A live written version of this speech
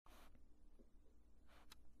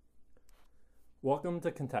Welcome to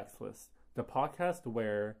Contextless, the podcast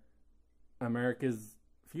where America's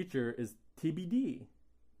future is TBD,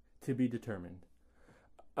 to be determined.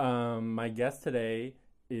 My guest today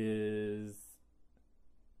is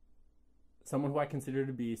someone who I consider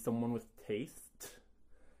to be someone with taste,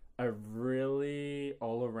 a really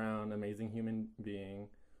all around amazing human being.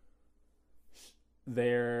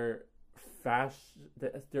 Their fashion,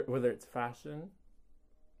 whether it's fashion,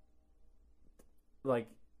 like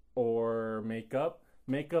or makeup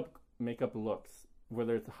looks,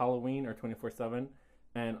 whether it's Halloween or 24/7,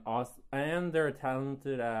 and they're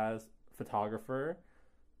talented as photographer.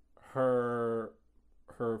 Her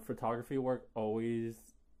her photography work always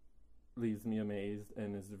leaves me amazed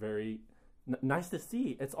and is very nice to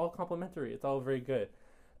see. It's all complimentary. It's all very good,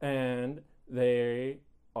 and they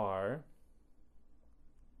are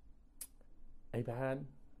a bad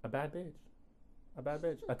a bad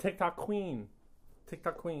bitch, a TikTok queen.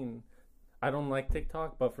 TikTok queen. I don't like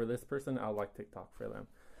TikTok, but for this person, I'll like TikTok for them.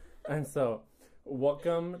 And so,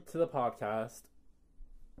 welcome to the podcast,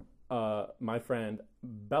 my friend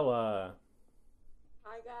Bella.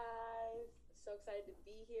 Hi guys, so excited to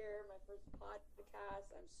be here. My first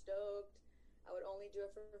podcast. I'm stoked. I would only do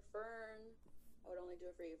it for Fern. I would only do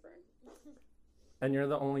it for you, Fern. And you're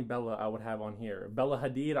the only Bella I would have on here. Bella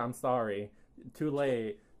Hadid, I'm sorry. Too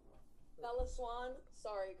late. Bella Swan,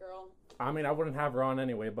 sorry girl. I mean, I wouldn't have her on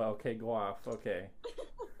anyway, but okay, go off. Okay.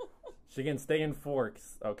 She can stay in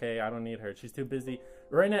Forks, okay? I don't need her. She's too busy.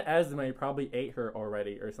 Reina Esme probably ate her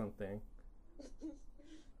already or something.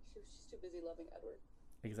 She's too busy loving Edward.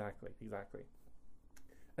 Exactly.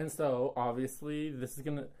 And so, obviously,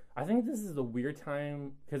 I think this is a weird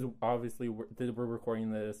time, because obviously we're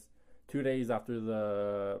recording this 2 days after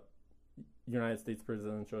the United States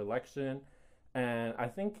presidential election. And I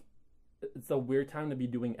think it's a weird time to be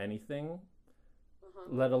doing anything,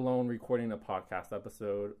 let alone recording a podcast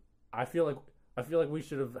episode. I feel like we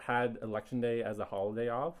should have had Election Day as a holiday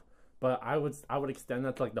off, but I would extend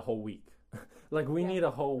that to like the whole week. Like we need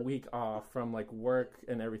a whole week off from like work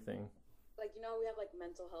and everything. Like we have like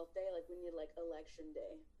mental health day. Like we need like election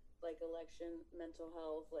day, like election mental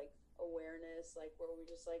health, like awareness, like where we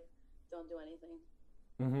just like don't do anything.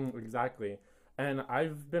 Exactly. And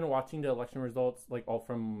I've been watching the election results like all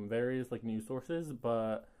from various like news sources,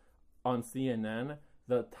 but on CNN,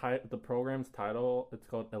 the program's title, it's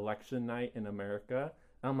called Election Night in America.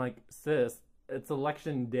 And I'm like, sis, it's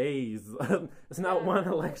election days. It's not one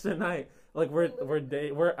election night. Like we're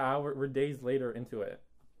days later into it.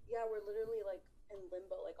 Yeah, we're literally like in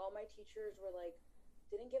limbo. Like all my teachers were like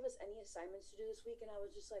didn't give us any assignments to do this week, and I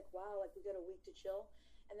was just like, wow, like we got a week to chill.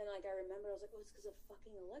 And then like I remember I was like, oh, it's because of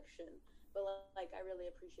fucking election. But like I really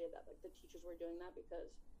appreciate that like the teachers were doing that,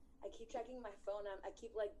 because I keep checking my phone. I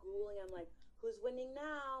keep like Googling. I'm like, who's winning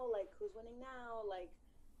now? Like who's winning now? Like,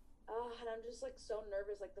 and I'm just like so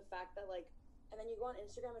nervous. Like the fact that like, and then you go on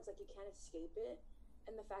Instagram, it's like you can't escape it.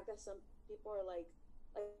 And the fact that some people are I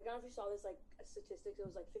don't know if you saw this like statistics. It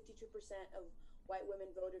was like 52% of white women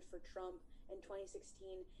voted for Trump in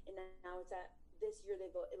 2016, and now it's at this year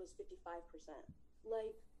it was 55%.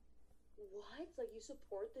 Like, what? Like you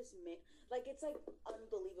support this man? Like it's like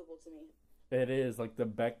unbelievable to me. It is like the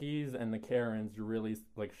Beckys and the Karens really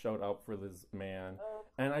like showed up for this man,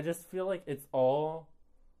 and I just feel like it's all.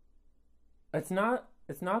 It's not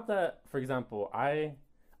that. For example, I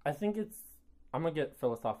think it's. I'm gonna get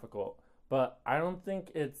philosophical, but I don't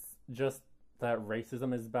think it's just that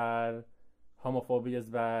racism is bad, homophobia is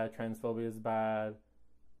bad, transphobia is bad,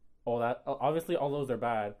 all that. Obviously, all those are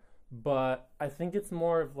bad, but I think it's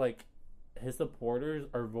more of like his supporters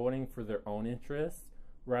are voting for their own interests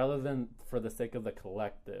rather than for the sake of the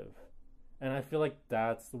collective. And I feel like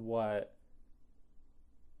that's what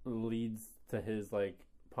leads to his like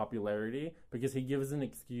popularity, because he gives an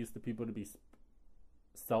excuse to people to be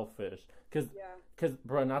selfish. Cuz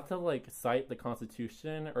bro, not to like cite the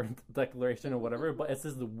Constitution or Declaration or whatever, but it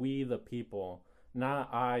says we the people,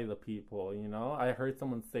 not I the people, you know? I heard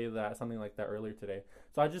someone say something like that earlier today.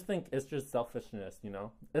 So I just think it's just selfishness, you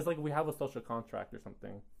know? It's like we have a social contract or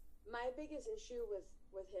something. My biggest issue with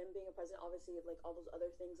him being a president, obviously like all those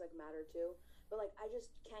other things like matter too, but like I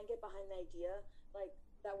just can't get behind the idea like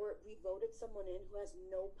that we voted someone in who has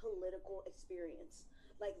no political experience.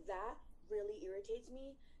 Like that really irritates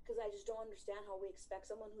me, because I just don't understand how we expect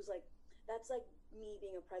someone who's like, that's like me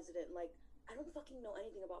being a president. Like I don't fucking know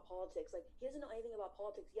anything about politics. Like he doesn't know anything about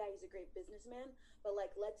politics. Yeah, he's a great businessman, but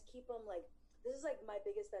like let's keep him like, this is like my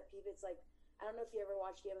biggest pet peeve. It's like, I don't know if you ever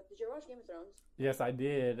watched did you ever watch Game of Thrones? Yes, I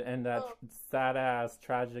did. And that sad ass,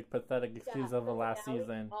 tragic, pathetic excuse of the last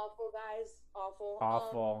season. Awful, guys. Awful.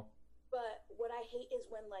 Awful. But what I hate is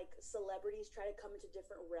when like celebrities try to come into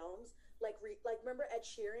different realms. Like remember Ed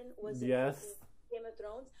Sheeran was in Yes. Game of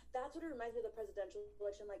Thrones? That's what it reminds me of the presidential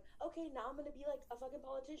election. Like, okay, now I'm gonna be like a fucking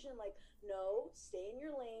politician. Like, no, stay in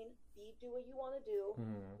your lane, do what you want to do.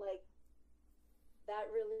 Mhm. Like,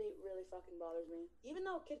 that really, really fucking bothers me. Even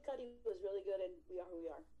though Kid Cudi was really good and we are who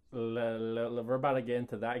we are. We're about to get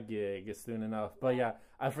into that gig soon enough. But yeah,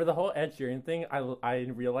 for the whole Ed Sheeran thing, I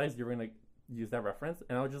realized you were gonna use that reference,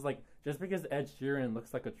 and I was just like, just because Ed Sheeran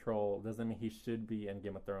looks like a troll doesn't mean he should be in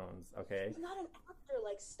Game of Thrones. Okay. He's not an actor.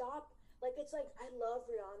 Like, stop. Like, it's like, I love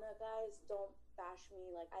Rihanna, guys. Don't bash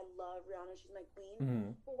me. Like, I love Rihanna. She's my queen.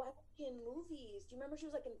 Mm-hmm. But why was she in movies? Do you remember she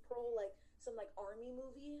was like in like some like army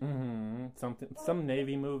movie? Mm-hmm. Some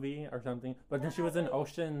Navy movie or something. But then she was in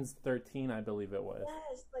Ocean's 13, I believe it was.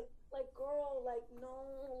 Yes, like girl, like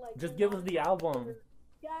no, like Just give us the album.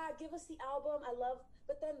 Yeah, give us the album. I love,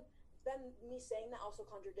 but then me saying that also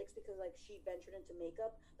contradicts because like she ventured into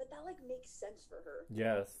makeup, but that like makes sense for her.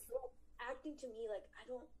 Yes. Like, acting to me, like I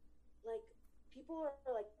don't like people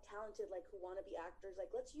are like talented, like who want to be actors. Like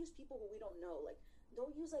let's use people who we don't know. Like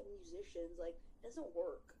don't use like musicians. Like it doesn't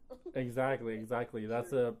work. Exactly.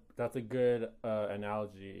 That's a good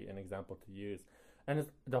analogy and example to use. And it's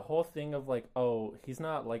the whole thing of like, oh, he's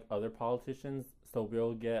not like other politicians, so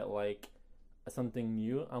we'll get like something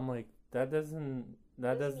new. I'm like, that doesn't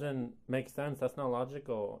make sense. That's not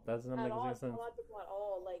logical. That doesn't make It's sense. not logical at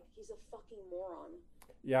all. Like he's a fucking moron.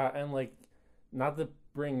 Yeah, and like, not to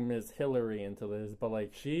bring Ms. Hillary into this, but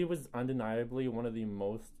like, she was undeniably one of the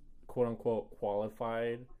most quote unquote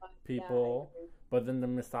qualified people. Yeah, But then the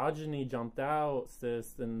misogyny jumped out,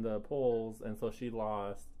 sis, in the polls, and so she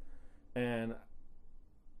lost. And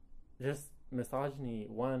just misogyny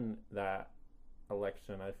won that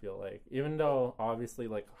election, I feel like. Even though, obviously,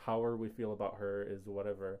 like, however we feel about her is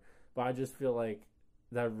whatever. But I just feel like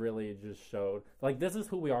that really just showed. Like, this is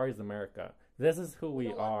who we are as America. This is who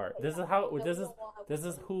we are. This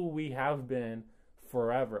is who we have been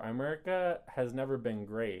forever. America has never been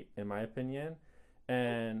great, in my opinion.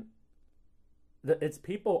 And its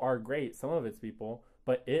people are great, some of its people,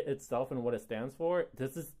 but it itself and what it stands for,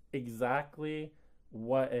 this is exactly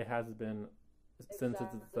what it has been since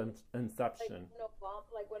its inception.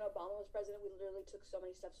 Like when Obama was president, we literally took so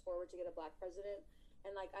many steps forward to get a black president.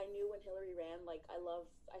 And like I knew when Hillary ran, like I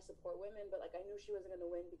support women, but like I knew she wasn't going to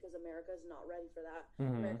win because America's not ready for that.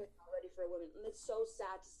 Mm-hmm. America's not ready for a woman, and it's so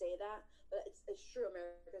sad to say that, but it's true.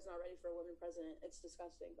 America's not ready for a woman president. It's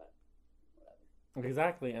disgusting, but whatever.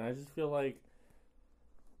 Exactly, and I just feel like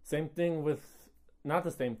same thing with, not the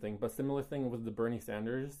same thing, but similar thing with the Bernie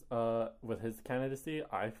Sanders, with his candidacy.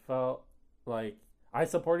 I felt like I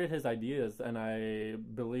supported his ideas, and I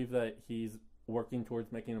believe that he's working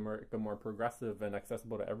towards making America more progressive and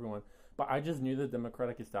accessible to everyone. But I just knew the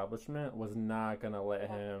Democratic establishment was not gonna let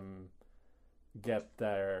him get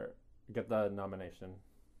the nomination.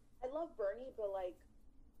 I love Bernie, but like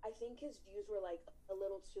I think his views were like a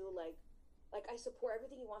little too like I support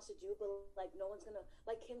everything he wants to do, but like no one's gonna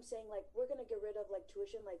like him saying like we're gonna get rid of like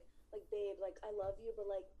tuition, like babe, like I love you, but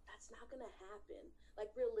like that's not gonna happen.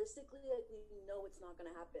 Like realistically, like we know it's not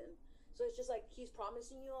gonna happen. So it's just like he's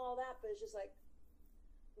promising you all that, but it's just like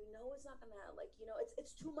we know it's not gonna happen. Like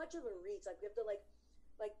it's too much of a reach. Like we have to like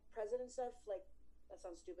president stuff. Like that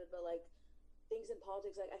sounds stupid, but like things in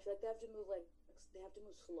politics, like I feel like they have to move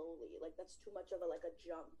slowly. Like that's too much of a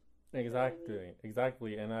jump.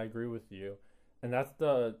 Exactly, and I agree with you. And that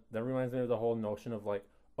reminds me of the whole notion of like,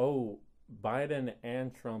 oh, Biden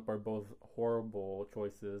and Trump are both horrible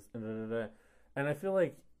choices, and I feel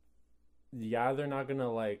like, yeah, they're not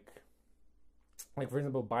gonna like for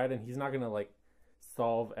example, Biden, he's not gonna like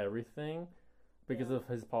solve everything because of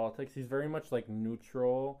his politics. He's very much like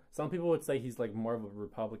neutral. Some people would say he's like more of a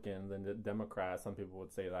Republican than a Democrat. Some people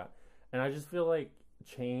would say that, and I just feel like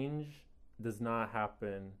change does not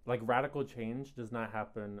happen, like radical change does not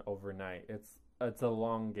happen overnight. It's a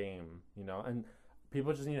long game, and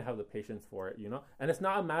people just need to have the patience for it, and it's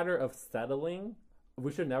not a matter of settling.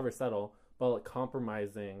 We should never settle, but like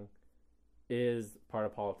compromising is part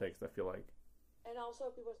of politics, I feel like. And also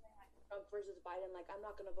people saying like Trump versus Biden, like I'm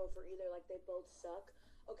not gonna vote for either, like they both suck.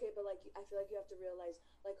 Okay, but like I feel like you have to realize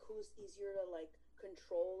like who's easier to like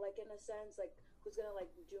control, like in a sense, like who's gonna like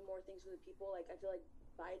do more things for the people. Like I feel like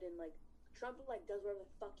Biden, like Trump like does whatever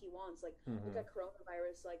the fuck he wants. Like look at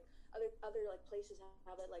coronavirus, like other like places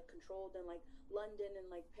have it like controlled, and like London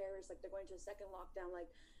and like Paris, like they're going to a second lockdown.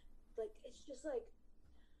 Like it's just like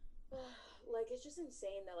like it's just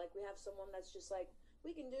insane that like we have someone that's just like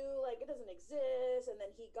we can do like it doesn't exist, and then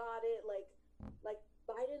he got it like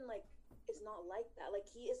Biden like is not like that. Like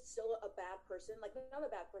he is still a bad person. Like not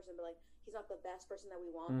a bad person, but like he's not the best person that we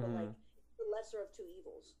want. But Mm-hmm. like the lesser of two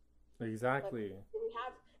evils. Like Exactly.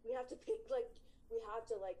 we have to pick like we have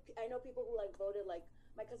to like I know people who like voted like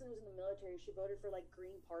my cousin who's in the military, she voted for like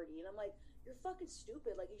Green Party and I'm like, you're fucking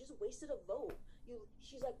stupid. Like you just wasted a vote.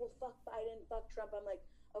 She's like, well fuck Biden, fuck Trump. I'm like,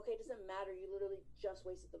 okay, it doesn't matter. You literally just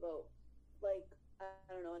wasted the vote. Like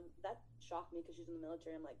I don't know, and that shocked me because she's in the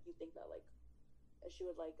military. I'm like, you think that like she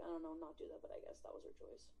would like I don't know not do that, but I guess that was her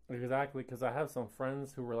choice. Exactly, because I have some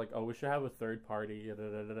friends who were like, "Oh, we should have a third party." Da,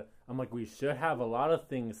 da, da, da. I'm like, "We should have a lot of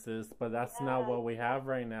things, sis, but that's not Yeah, what we have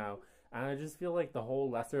right now." And I just feel like the whole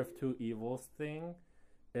lesser of two evils thing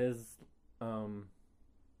is, um,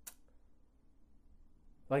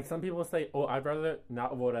 like some people say, "Oh, I'd rather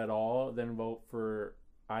not vote at all than vote for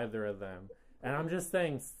either of them," and I'm just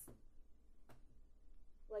saying,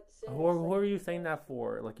 like sis, who like are you saying that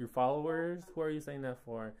for? Like your followers? Who are you saying that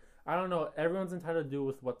for? I don't know. Everyone's entitled to do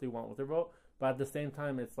with what they want with their vote, but at the same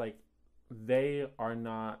time, it's like they are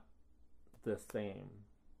not the same.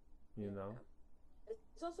 You know? yeah.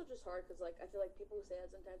 It's also just hard because like I feel like people who say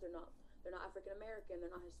that sometimes they're not African American,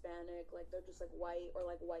 they're not Hispanic, like they're just like white or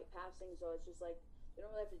like white passing. So it's just like they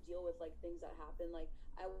don't really have to deal with like things that happen. Like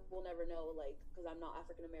I will never know like because I'm not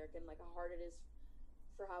African American like how hard it is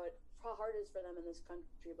for how hard it is for them in this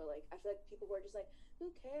country. But like I feel like people who are just like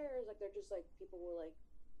who cares like they're just like people who like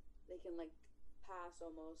they can like pass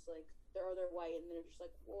almost like they're white and they're just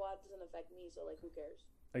like well that doesn't affect me so like who cares.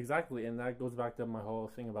 Exactly, and that goes back to my whole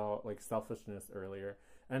thing about like selfishness earlier,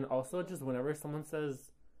 and also just whenever someone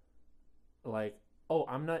says like, "Oh,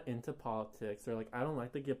 I'm not into politics," or like, "I don't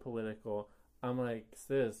like to get political," I'm like,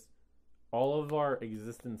 "Sis, all of our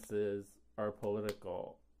existences are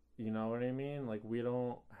political." You know what I mean? Like we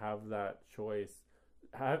don't have that choice.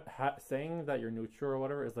 Saying that you're neutral or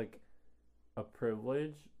whatever is like a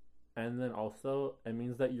privilege, and then also it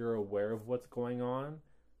means that you're aware of what's going on,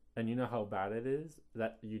 and you know how bad it is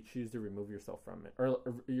that you choose to remove yourself from it,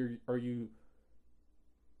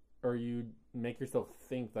 or you make yourself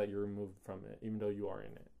think that you're removed from it, even though you are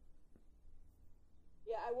in it.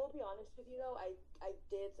 Yeah, I will be honest with you though.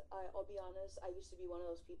 I'll be honest. I used to be one of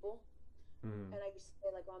those people, Mm-hmm. and I used to say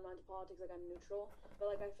like, "Well, I'm not into politics. Like, I'm neutral." But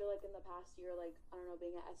like, I feel like in the past year, like I don't know,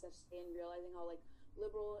 being at SFC and realizing how like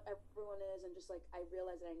liberal everyone is, and just like I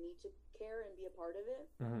realized that I need to care and be a part of it.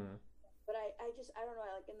 Mm-hmm. But I don't know.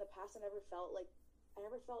 Like in the past, I never felt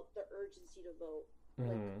the urgency to vote.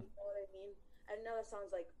 Like, Mm-hmm. you know what I mean? I know that sounds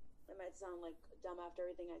like it might sound like dumb after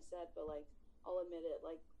everything I said, but like I'll admit it.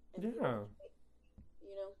 Like, and people, Yeah,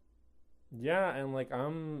 you know, yeah, and like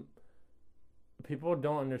people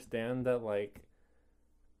don't understand that like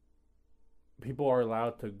people are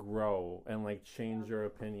allowed to grow and like change yeah, their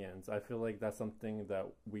opinions. I feel like that's something that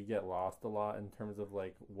we get lost a lot in terms of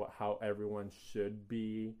like what how everyone should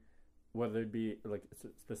be, whether it be like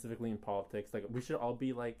specifically in politics. Like we should all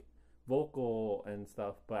be like vocal and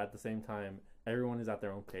stuff, but at the same time, everyone is at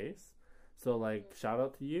their own pace. So like mm-hmm. shout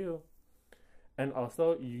out to you. And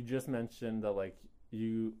also, you just mentioned that like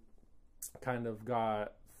you kind of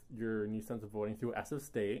got your new sense of voting through SF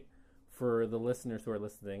State. For the listeners who are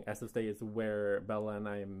listening, SF State is where Bella and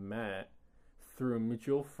I met through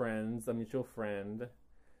mutual friends, a mutual friend,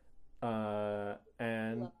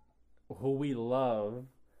 and Love, who we love,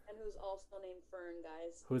 and who's also named Fern,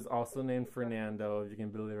 guys. who's also It's named really Fern. Fernando, if you can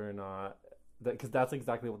believe it or not. Because that's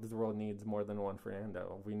exactly what this world needs more than one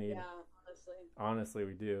Fernando. We need, Yeah, honestly, honestly,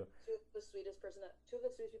 we do. two of the sweetest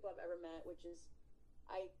people I've ever met. Which is,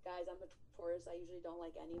 I'm a Taurus. I usually don't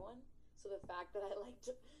like anyone. So the fact that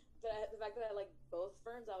I like both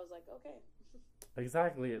Ferns, I was like, okay.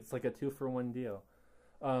 Exactly, it's like a two for one deal.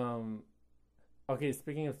 Um, okay,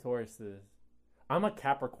 speaking of Tauruses, I'm a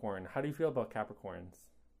Capricorn. How do you feel about Capricorns?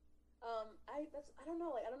 I don't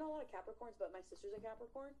know. Like I don't know a lot of Capricorns, but my sister's a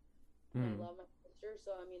Capricorn, and I Hmm. love my sister.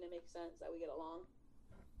 So I mean, it makes sense that we get along.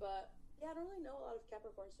 But yeah, I don't really know a lot of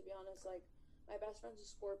Capricorns to be honest. Like my best friend's a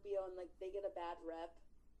Scorpio, and like they get a bad rep.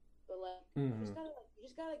 But like Hmm. you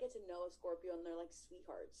just gotta get to know a Scorpio, and they're like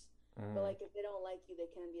sweethearts. But Hmm. like if they don't like you, they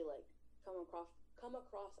can be like come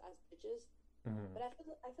across as bitches. Hmm. But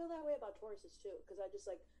I feel that way about Tauruses too, because I just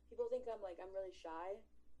like people think I'm really shy,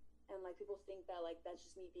 and like people think that like that's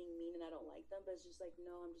just me being mean and I don't like them. But it's just like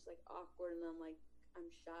no, I'm just like awkward and I'm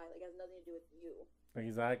shy. Like it has nothing to do with you.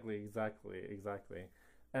 Exactly, exactly, exactly.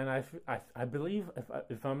 And I believe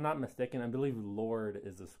if I'm not mistaken, I believe Lord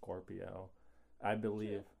is a Scorpio. I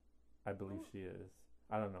believe True. I believe Oh, she is.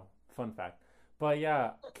 I don't know. Fun fact. But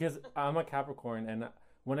yeah, because I'm a Capricorn, and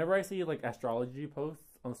whenever I see like astrology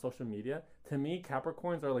posts, on social media, to me,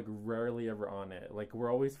 Capricorns are like rarely ever on it. Like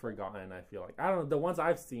we're always forgotten. I feel like I don't know the ones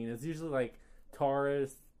I've seen. It's usually like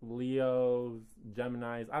Taurus, Leos,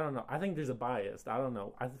 Gemini's. I don't know. I think there's a bias. I don't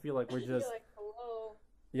know. I feel like we're just You're like, hello.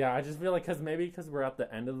 yeah. I just feel like because we're at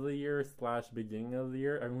the end of the year slash beginning of the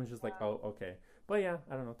year, everyone's just like, oh, okay. But yeah,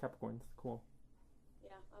 I don't know. Capricorns, cool.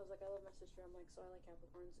 Yeah, I was like, I love my sister. I'm like, so I like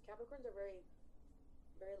Capricorns. Capricorns are very,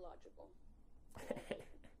 very logical.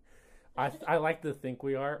 I like to think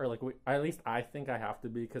we are, or like at least I think I have to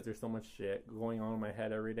be because there's so much shit going on in my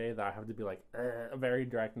head every day that I have to be like very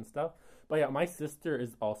direct and stuff. But yeah, my sister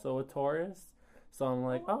is also a Taurus, so I'm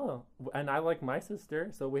like, oh, and I like my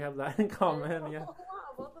sister, so we have that in common. Yeah. Oh,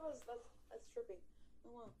 wow, both of us. That's trippy.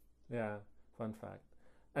 Oh wow. Yeah, fun fact.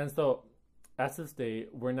 And so, as of state,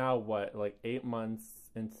 we're now what, like 8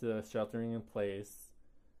 months into sheltering in place,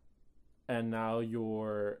 and now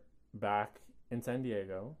you're back in San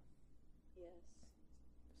Diego. Yes.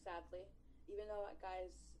 Sadly, even though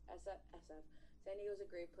guys, SF, San Diego's a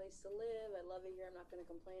great place to live. I love it here. I'm not gonna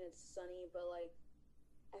complain. It's sunny, but like,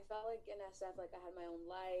 I felt like in SF, like I had my own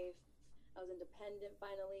life. I was independent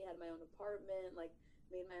finally. Had my own apartment. Like,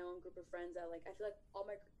 made my own group of friends. That like, I feel like all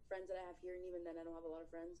my friends that I have here, and even then, I don't have a lot of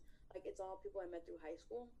friends. Like, it's all people I met through high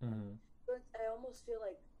school. Mm-hmm. But I almost feel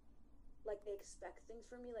like they expect things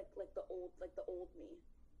from me, like the old me.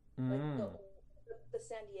 Like the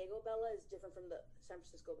San Diego Bella is different from the San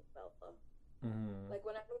Francisco Bella. Mm-hmm. Like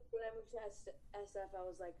when I moved to SF, I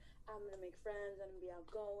was like, I'm gonna make friends, I'm gonna be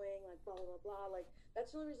outgoing, like blah blah blah blah. Like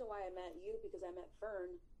that's the only reason why I met you, because I met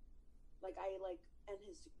Fern. Like and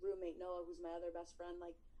his roommate Noah, who's my other best friend.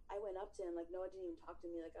 Like I went up to him, like Noah didn't even talk to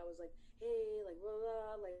me. Like I was like, hey, like blah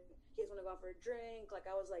blah, like you guys want to go out for a drink? Like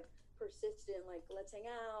I was like persistent, like let's hang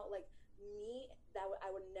out. Like me,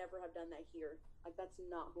 I would never have done that here. Like that's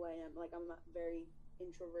not who I am. Like I'm a very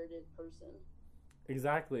introverted person.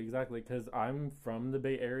 Exactly, because I'm from the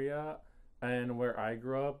Bay Area, and where I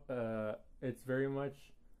grew up, it's very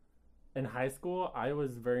much. In high school, I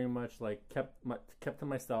was very much like kept to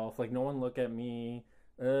myself. Like no one look at me.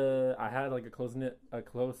 I had like a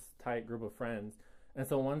close tight group of friends, and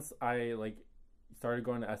so once I like started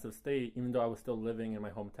going to SF State, even though I was still living in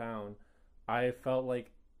my hometown, I felt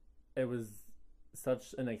like it was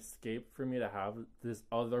such an escape for me to have this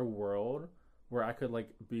other world where I could like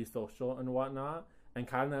be social and whatnot, and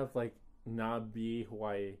kind of like not be who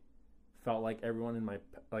I felt like everyone in my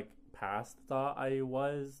like past thought I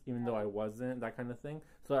was, even though I wasn't, that kind of thing.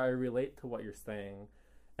 So I relate to what you're saying,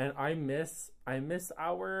 and I miss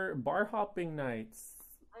our bar hopping nights.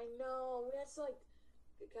 I know, we had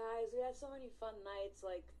guys, we had so many fun nights.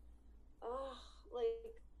 Like,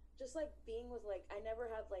 like just like being with like I never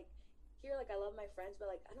had like here. Like I love my friends, but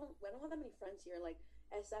like I don't have that many friends here. Like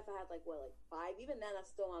SF, I had like 5. Even then,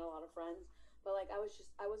 that's still not a lot of friends. But like I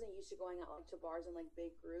wasn't used to going out like to bars in like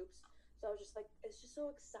big groups. So I was just like, it's just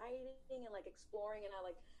so exciting and like exploring. And I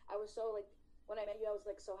was so like, when I met you, I was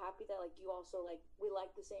like so happy that like you also like, we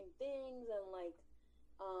like the same things. And like,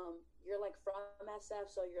 you're like from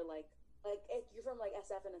SF. So you're like you're from like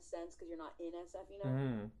SF in a sense, because you're not in SF, you know?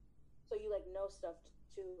 Mm-hmm. So you like know stuff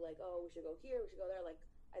too, like, oh, we should go here, we should go there. Like,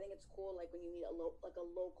 I think it's cool, like when you meet a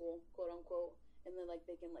local, quote unquote, and then like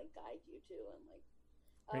they can like guide you too. And like,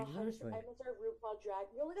 exactly. I miss our RuPaul drag.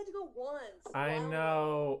 We only got to go once. I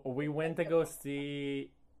know. We went to go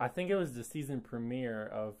see. I think it was the season premiere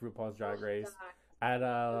of RuPaul's Drag Race at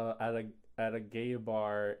a gay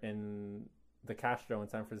bar in the Castro in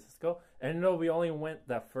San Francisco. And no, we only went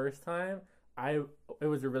that first time. It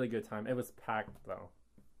was a really good time. It was packed though.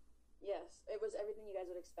 Yes, it was everything you guys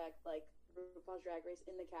would expect. Like RuPaul's Drag Race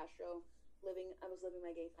in the Castro. I was living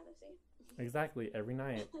my gay fantasy. Exactly, every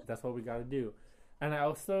night. That's what we got to do. And I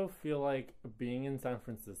also feel like being in San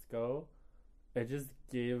Francisco, it just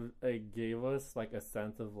gave us like a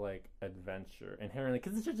sense of like adventure inherently,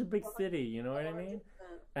 because it's such a big city, you know what I mean?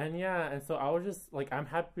 And yeah, and so I was just like, I'm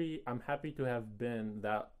happy to have been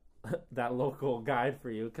that that local guide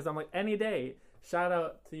for you, because I'm like, any day, shout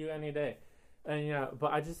out to you any day. And yeah,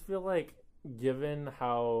 but I just feel like, given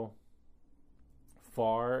how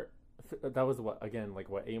far that was,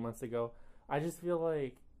 8 months ago, I just feel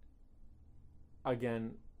like,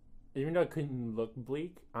 again, even though it couldn't look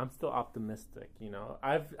bleak, I'm still optimistic, you know?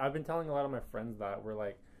 I've been telling a lot of my friends that we're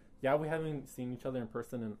like, yeah, we haven't seen each other in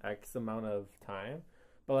person in X amount of time,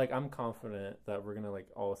 but like I'm confident that we're gonna like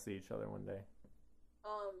all see each other one day.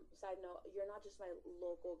 Side note, you're not just my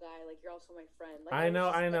local guy, like you're also my friend. Like I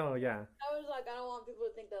know, yeah. I was like, I don't want people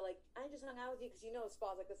to think that like I just hung out with you because you know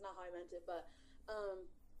spots. Like that's not how I meant it, but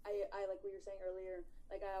I like what you were saying earlier.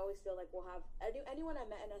 Like I always feel like we'll have anyone I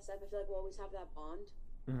met in SF. I feel like we'll always have that bond.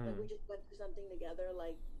 Like Hmm. we just went through something together.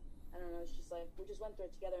 Like I don't know. It's just like we just went through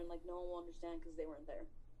it together, and like no one will understand because they weren't there.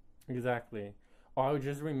 Exactly. Oh, I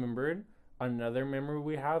just remembered another memory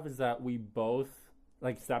we have is that we both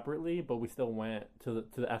like separately, but we still went to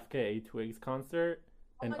the FKA Twigs concert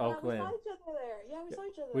Oh in my god, we saw Oakland. each other there. Yeah, we Yeah. saw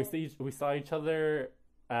each other there We saw each other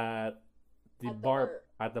at at the bar.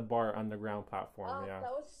 the bar underground platform. Oh, Yeah.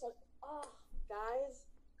 that was such. Oh, guys,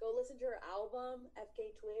 go listen to her album,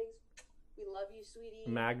 FK Twigs. We love you, sweetie.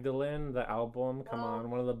 Magdalene, the album, come Oh, on,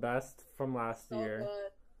 one of the best from last so year.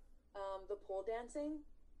 good. The pole dancing.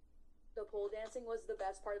 The pole dancing was the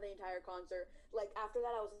best part of the entire concert. Like after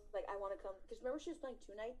that, I was like, I want to come because remember she was playing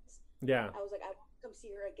 2 nights. Yeah. I was like, I want to come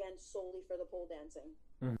see her again solely for the pole dancing.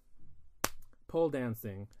 Mhm. Pole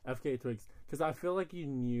dancing, FK Twigs, because I feel like you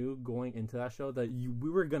knew going into that show that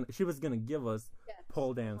she was gonna give us Yes.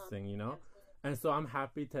 pole dancing, you know, Dancing. and so I'm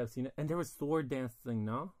happy to have seen it. And there was sword dancing,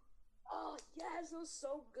 no? Oh yes, it was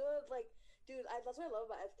so good. Like, dude, that's what I love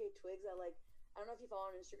about FK Twigs. I don't know if you follow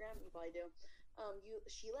her on Instagram. You probably do.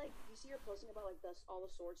 You see her posting about like all the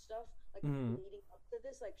sword stuff, like Mm-hmm. leading up to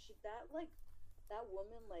this. Like that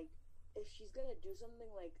woman, like if she's gonna do something,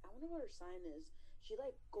 like I wonder what her sign is. She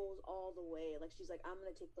like goes all the way. Like she's like, I'm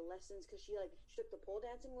gonna take the lessons because she took the pole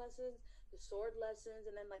dancing lessons, the sword lessons,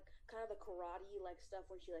 and then like kind of the karate like stuff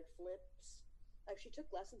when she like flips. Like she took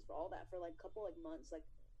lessons for all that for like a couple like months. Like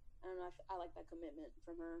I don't know. I like that commitment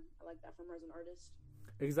from her. I like that from her as an artist.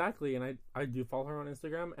 Exactly, and I do follow her on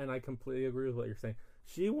Instagram, and I completely agree with what you're saying.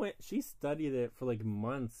 She studied it for like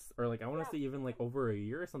months, or like I want to Yeah, say even like over a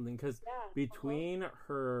year or something, because yeah. between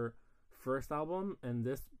her first album and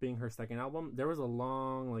this being her second album, there was a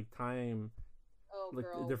long like time Oh, like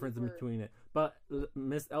the girl, we difference in were. between it. But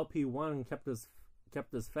Miss LP1 kept us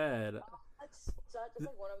fed, That's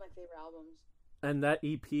like one of my favorite albums. and that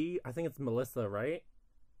EP, I think it's Melissa, right?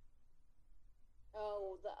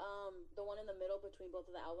 Oh, the one in the middle between both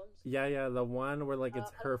of the albums. Yeah, yeah, the one where like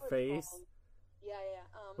it's I don't her know what it's face called. Yeah,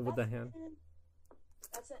 yeah. with the hand.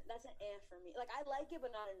 That's an eh for me. Like I like it,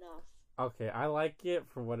 but not enough. Okay, I like it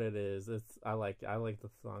for what it is. I like the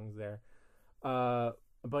songs there.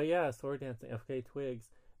 But yeah, sword dancing, FK Twigs.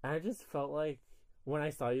 And I just felt like when I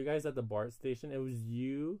saw you guys at the BART station, it was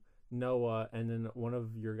you, Noah, and then one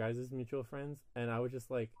of your guys' mutual friends, and I was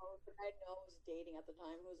just like, Oh, the guy I was dating at the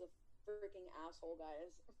time who was a freaking asshole,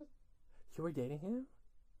 guys. "You were dating him?"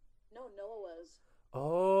 No, Noah was.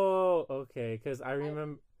 Oh, okay. Because I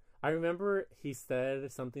I remember he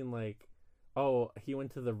said something like, "Oh, he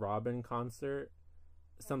went to the Robin concert,"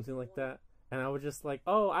 that's something the like one. that, and I was just like,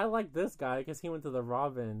 "Oh, I like this guy because he went to the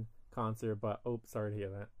Robin concert." But oh, sorry to hear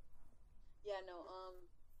that. Yeah, no.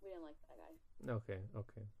 We didn't like that guy. Okay,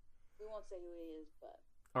 okay. We won't say who he is, but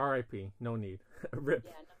R.I.P. No need. Rip.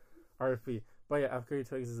 yeah, no. R.I.P. But yeah, FK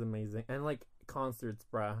Twigs is amazing, and like concerts,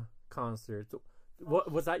 bruh, concerts. Oh,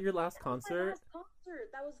 What was that your last that was my concert? last concert.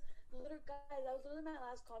 That was literally, guys. That was literally my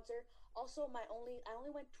last concert. Also, I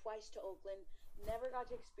only went twice to Oakland. Never got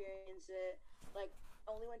to experience it. Like,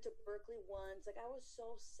 only went to Berkeley once. Like, I was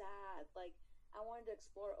so sad. Like, I wanted to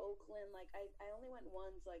explore Oakland. Like, I only went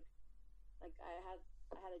once. Like I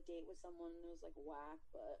had a date with someone and it was like whack,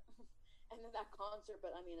 but and then that concert.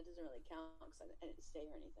 But I mean, it doesn't really count because I didn't stay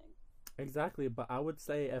or anything. Exactly, but I would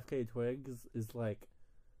say FK Twigs is like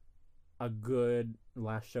a good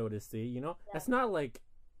last show to see. You know, Yeah, it's not like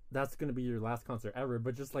that's gonna be your last concert ever,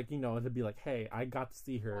 but just like to be like, hey, I got to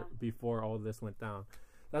see her yeah. before all this went down.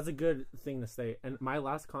 That's a good thing to say. And my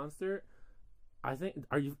last concert, I think,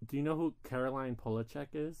 do you know who Caroline Polachek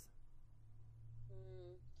is?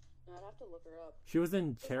 Mm, no, I'd have to look her up. She was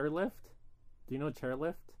in Chairlift. Do you know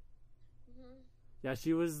Chairlift? Mm-hmm. Yeah,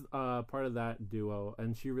 she was part of that duo,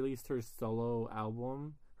 and she released her solo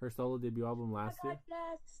debut album Oh my last god, year.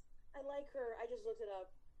 yes, I like her. I just looked it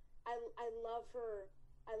up. I love her.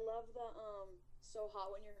 I love the so hot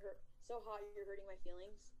you're hurting my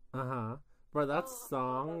feelings. Uh huh. Bro, that Oh, I love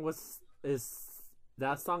song that.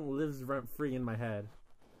 that song lives rent free in my head.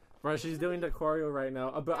 Bro, she's doing the choreo right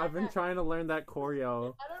now, but I've been trying to learn that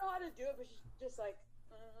choreo. I don't know how to do it, but she's just like.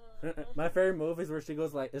 My favorite move is where she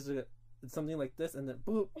goes like, it's something like this, and then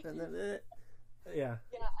boop, and then yeah.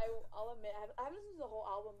 Yeah, I'll admit I haven't listened to the whole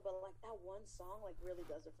album, but like that one song like really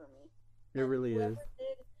does it for me. It And really is.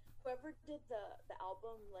 whoever did the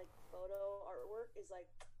album like photo artwork is like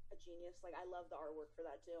a genius. Like I love the artwork for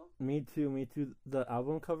that too. Me too, me too. The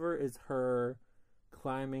album cover is her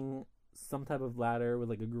climbing some type of ladder with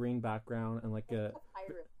like a green background and like Like a a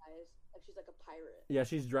pirate guys. Like she's like a pirate. yeah,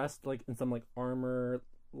 she's dressed like in some like armor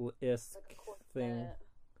isk Like a thing. corset.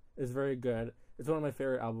 It's very good. It's one of my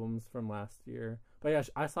favorite albums from last year. But yeah,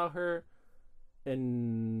 I saw her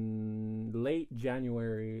in late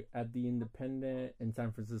January at the Independent in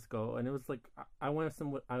San Francisco, and it was like I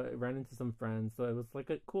ran into some friends, so it was like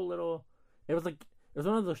a cool little. It was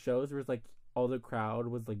one of those shows where it's like all the crowd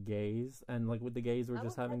was like gays, and like with the gays were I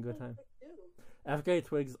just love having a good time. FKA too. FK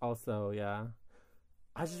Twigs also, yeah.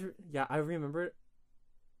 I remember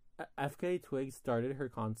FK Twigs started her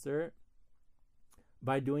concert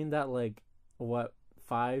by doing that like what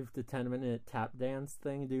 5 to 10 minute tap dance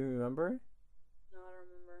thing. Do you remember? No, I don't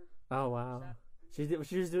remember. Oh wow. She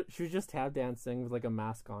was just tap dancing with like a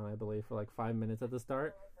mask on, I believe, for like 5 minutes at the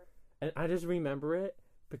start. And I just remember it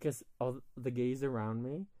because all the gays around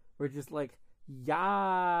me were just like,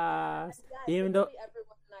 yes. Yeah, Even though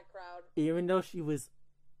everyone in that crowd. even though she was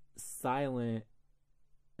silent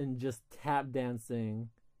and just tap dancing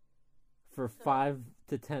for 5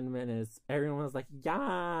 to 10 minutes, everyone was like,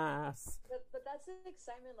 yes. But that's the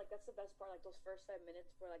excitement. Like that's the best part. Like those first 5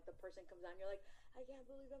 minutes where like the person comes on, you're like, I can't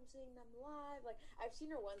believe I'm seeing them live. Like I've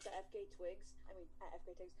seen her once at FK Twigs. I mean at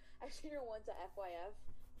FK Twigs. I've seen her once at FYF,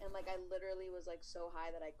 and like I literally was like so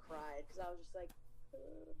high that I cried because I was just like,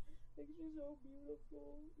 she's so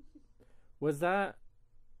beautiful. Was that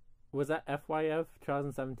FYF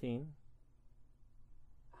 2017?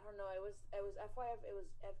 I don't know. It was FYF.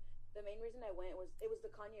 The main reason I went was it was the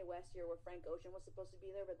Kanye West year where Frank Ocean was supposed to be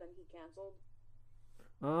there, but then he canceled.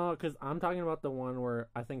 Oh, because I'm talking about the one where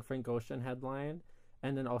I think Frank Ocean headlined,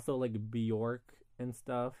 and then also like Bjork and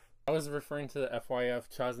stuff. I was referring to the FYF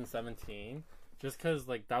 2017, just because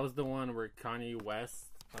like that was the one where Kanye West,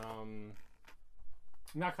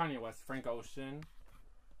 not Kanye West, Frank Ocean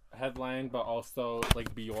headlined, but also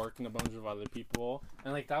like Bjork and a bunch of other people,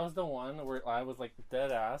 and like that was the one where I was like,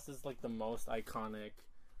 dead ass is like the most iconic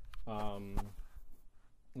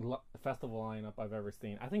festival lineup I've ever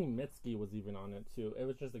seen. I think Mitski was even on it too. It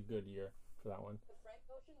was just a good year for that one. The Frank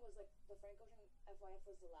Ocean FYF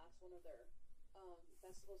was the last one of their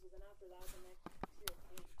festivals, and then after that was the next year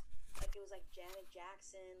Paint. Like it was like Janet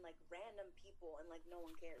Jackson, like random people, and like no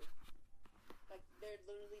one cared. Like they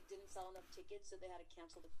literally didn't sell enough tickets, so they had to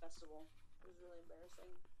cancel the festival. It was really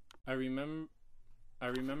embarrassing. I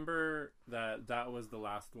remember that was the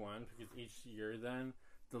last one because each year then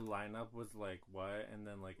the lineup was like what, and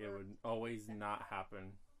then like it would always not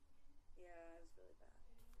happen. Yeah, it was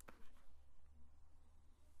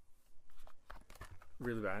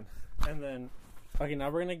Really really bad. bad. And then okay, now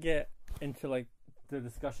we're gonna get into like the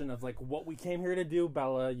discussion of like what we came here to do,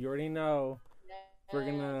 Bella. You already know. Yes.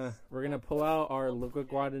 We're gonna pull out our Luca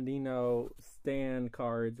Guadagnino stand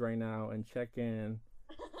cards right now and check in.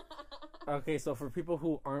 Okay, so for people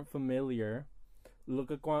who aren't familiar,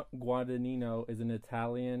 Luca Guadagnino is an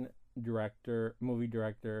Italian director, movie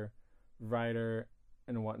director, writer,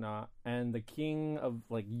 and whatnot, and the king of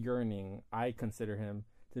like yearning. I consider him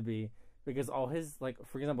to be, because all his like,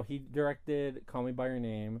 for example, he directed Call Me by Your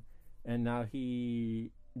Name, and now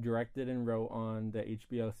he directed and wrote on the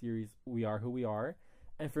HBO series We Are Who We Are,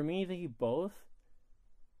 and for me, they both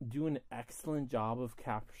do an excellent job of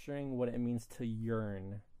capturing what it means to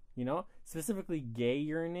yearn. You know, specifically gay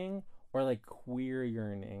yearning or like queer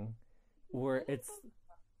yearning, where it's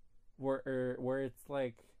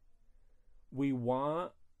like we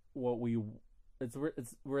want what we it's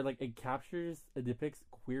where like it depicts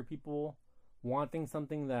queer people wanting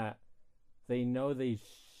something that they know they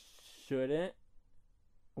shouldn't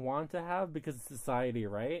want to have because of society,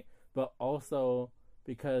 right? But also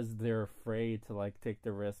because they're afraid to like take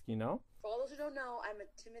the risk, you know? For all those who don't know, I'm a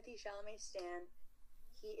Timothée Chalamet stan.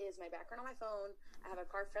 He is my background on my phone. I have a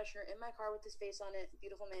car freshener in my car with his face on it.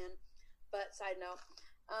 Beautiful man. But side note,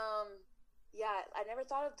 yeah, I never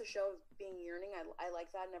thought of the show being yearning. I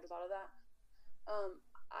like that. I never thought of that.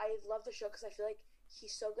 I love the show because I feel like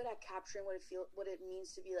he's so good at capturing what it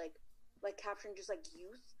means to be like capturing just like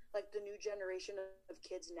youth, like the new generation of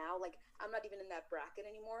kids now. Like I'm not even in that bracket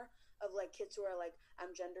anymore of like kids who are like,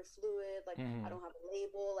 I'm gender fluid, like I don't have a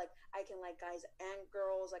label, like I can like guys and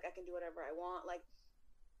girls, like I can do whatever I want. Like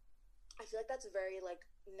I feel like that's very like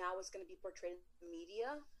now it's going to be portrayed in the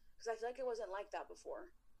media because I feel like it wasn't like that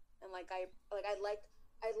before, and like I like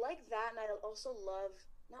that, and I also love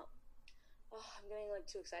now. Oh, I'm getting like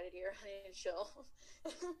too excited here. I need to chill.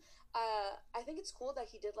 I think it's cool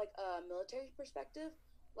that he did like a military perspective,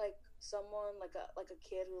 like someone like a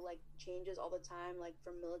kid who like changes all the time, like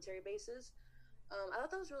from military bases. I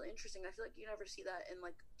thought that was really interesting. I feel like you never see that in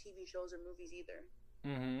like TV shows or movies either.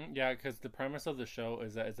 Yeah, because the premise of the show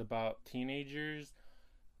is that it's about teenagers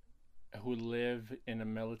who live in a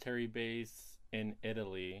military base in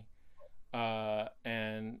Italy,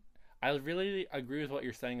 and I really agree with what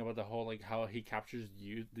you're saying about the whole like how he captures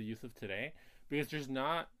the youth of today, because there's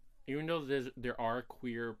not even though there are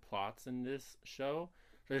queer plots in this show,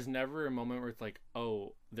 there's never a moment where it's like,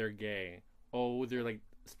 oh, they're gay. Oh, they're like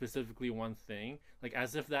specifically one thing. Like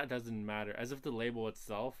as if that doesn't matter. As if the label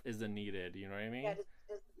itself isn't needed. You know what I Yeah, mean?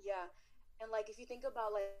 yeah. And like if you think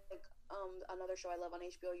about another show I love on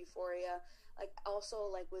HBO, Euphoria. Like also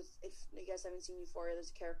like with if you guys haven't seen Euphoria,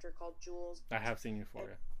 there's a character called Jules. I have seen And,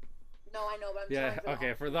 Euphoria. no, I know, but I'm Yeah. telling for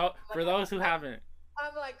Okay. For like, those who haven't,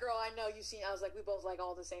 I'm like, girl, I know you've seen. I was like, we both like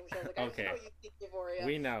all the same shows. Like I okay, know you've seen Euphoria,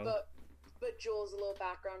 we know. but Jules, a little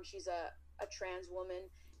background. She's a trans woman,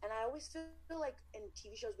 and I always feel like in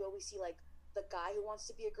TV shows we always see like the guy who wants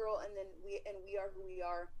to be a girl, and then we are who we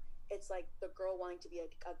are. It's like the girl wanting to be a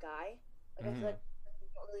guy. Like I feel Mm-hmm. like we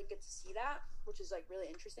don't really get to see that, which is like really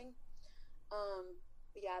interesting.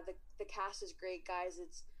 But yeah, the cast is great, guys.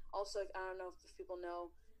 It's also I don't know if people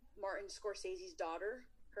know Martin Scorsese's daughter.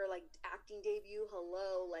 Her like acting debut.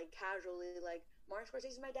 Hello, like casually, like Martin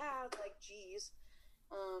Scorsese's my dad. Like, geez.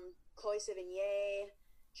 Chloe Sevigny,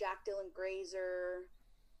 Jack Dylan Grazer,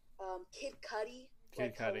 Kid Cudi. Kid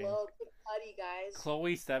Like, Cudi. hello, Kid Cudi, guys.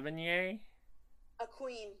 Chloe Sevigny. A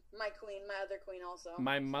queen, my other queen, also.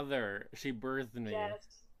 My mother. She birthed me.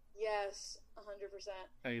 Yes, 100%.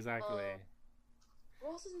 Exactly. Who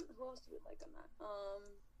else do we like on that?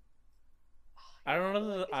 I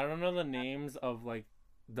don't know the names of like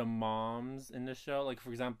the moms in the show. Like for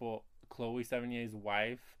example, Chloe Sevigny's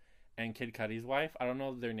wife and Kid Cudi's wife. I don't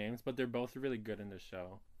know their names, but they're both really good in the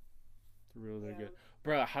show. They're really good.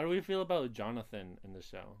 Bruh, how do we feel about Jonathan in the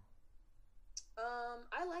show?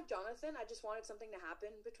 I like Jonathan. I just wanted something to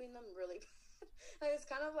happen between them really bad. Like, it's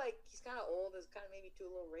kind of like he's kind of old. It's kind of maybe too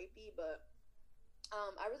a little rapey, but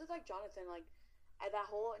I really like Jonathan. Like that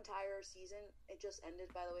whole entire season, it just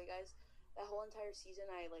ended by the way, guys. That whole entire season,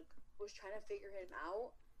 I like was trying to figure him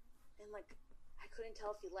out, and like I couldn't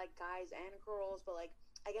tell if he liked guys and girls, but like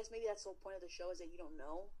I guess maybe that's the whole point of the show is that you don't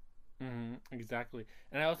know. Exactly,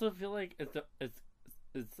 and I also feel like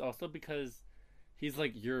it's also because he's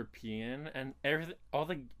like European, and everything. All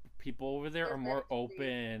the people over there They're are more very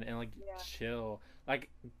open and like Yeah. chill. Like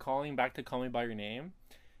calling back to Call Me by Your Name,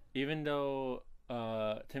 even though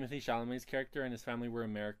Timothy Chalamet's character and his family were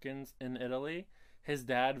Americans in Italy, his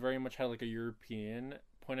dad very much had like a European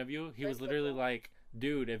point of view. He Very was literally liberal. like,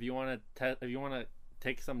 "Dude, if you want to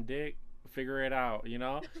take some dick, figure it out." You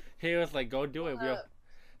know, he was like, "Go do it." Uh,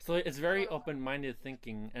 So it's very uh, open-minded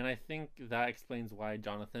thinking, and I think that explains why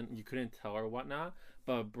Jonathan you couldn't tell or whatnot.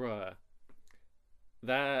 But bruh,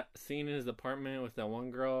 that scene in his apartment with that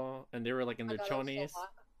one girl, and they were like in my their God, that was so chonies.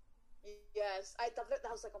 hot. Yes, I thought that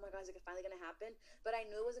was like, oh my God, is it finally gonna happen? But I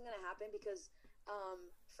knew it wasn't gonna happen because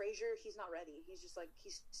Frasier, he's not ready. He's just like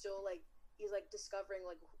he's still like he's like discovering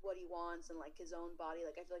like what he wants and like his own body.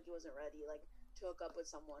 Like I feel like he wasn't ready like to hook up with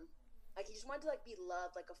someone. Like he just wanted to like be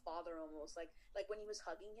loved like a father almost. Like when he was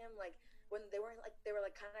hugging him, like when they were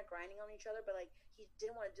like kind of grinding on each other, but like he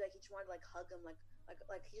didn't want to do like he just wanted to like hug him like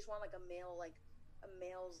he just wanted like a male like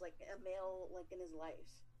in his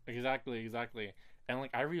life. Exactly. And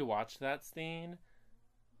like I rewatched that scene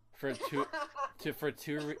for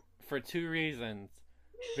two reasons.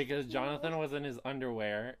 Because Jonathan was in his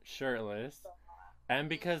underwear, shirtless, and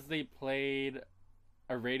because they played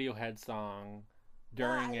a Radiohead song Yeah,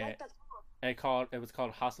 during I like it. that song. It was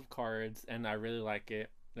called House of Cards, and I really like it.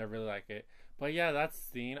 I really like it. But yeah, that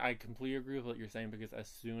scene, I completely agree with what you're saying because as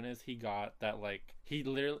soon as he got that, like, he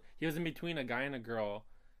was in between a guy and a girl,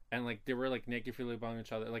 and like they were like naked feeling upon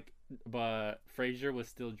each other, like, but Frasier was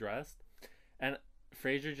still dressed, and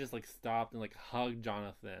Frasier just like stopped and like hugged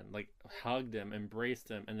Jonathan, like hugged him, embraced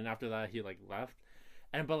him, and then after that he like left.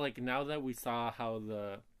 And but like now that we saw how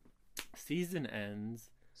the season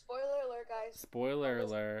ends, Spoiler alert, guys. spoiler Listen,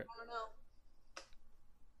 alert, I don't know.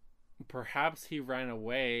 perhaps he ran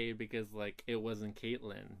away because like it wasn't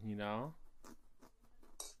Caitlyn, you know?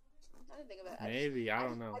 I didn't think of it. Maybe, I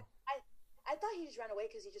don't know. I thought he just ran away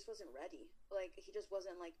because he just wasn't ready. Like he just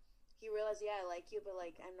wasn't like he realized, yeah, I like you, but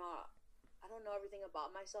like I'm not. I don't know everything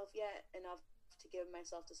about myself yet enough to give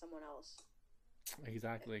myself to someone else.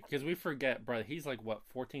 Exactly. Because we forget, bro, he's like what,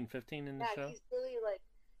 14, 15 in the Yeah, show? he's really like,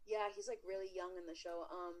 yeah, he's like really young in the show.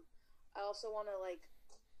 I also want to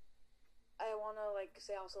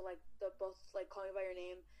say also like the both like Call Me by Your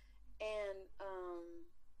Name and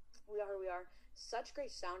We Are Who We Are. Such great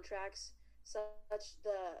soundtracks. Such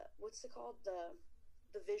the what's it called the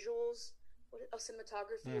visuals.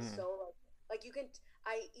 Cinematography is Mhm. so like you can.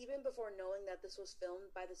 I even before knowing that this was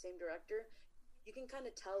filmed by the same director, you can kind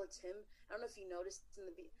of tell it's him. I don't know if you noticed in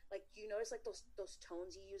the like you notice like those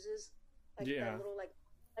tones he uses, like Yeah. that little like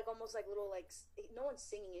almost like little like no one's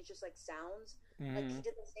singing. It's just like sounds. Like Mm-hmm. he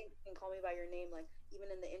did the same thing in Call Me by Your Name. Like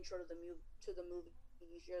even in the intro to the movie,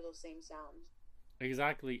 you hear those same sounds.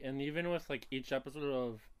 Exactly. And even with like each episode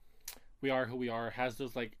of We Are Who We Are has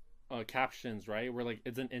those like captions, right? Where like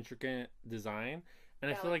it's an intricate design.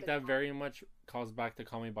 And I Yeah, feel like like the that very much calls back to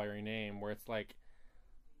Call Me by Your Name, where it's like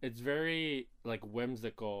it's very like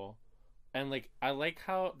whimsical. And like I like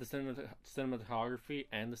how the cinematography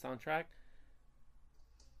and the soundtrack,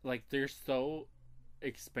 like they're so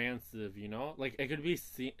expansive, you know? Like it could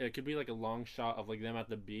be like a long shot of like them at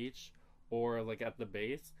the beach or like at the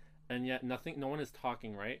base, and yet no one is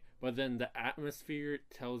talking, right? But then the atmosphere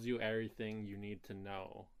tells you everything you need to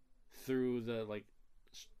know through the like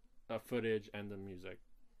footage and the music.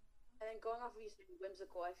 And then going off of you saying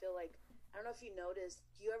whimsical, I feel like I don't know if you noticed.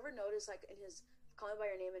 Do you ever notice like in his Call Me by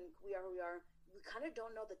Your Name and We Are Who We Are, we kind of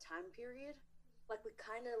don't know the time period. Like we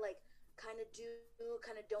kind of do,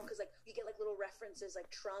 kind of don't, because like you get like little references like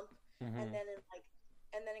Trump, and Mm-hmm. then in like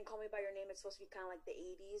and then in Call Me by Your Name, it's supposed to be kind of like the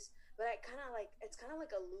 '80s. But I kind of like it's kind of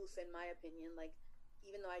like aloof in my opinion. Like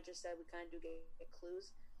even though I just said we kind of do get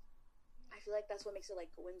clues, I feel like that's what makes it like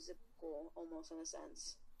whimsical almost in a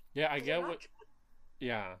sense Yeah, I because they're get not. what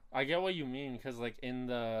yeah, I get what you mean because like in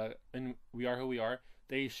We Are Who We Are,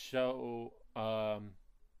 they show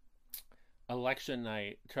election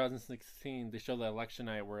night 2016. They show the election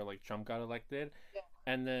night where like Trump got elected, Yeah.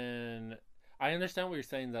 and then I understand what you're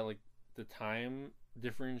saying that like the time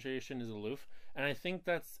differentiation is aloof, and I think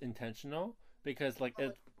that's intentional because like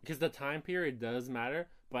it because the time period does matter,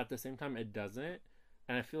 but at the same time it doesn't,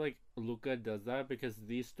 and I feel like Luca does that because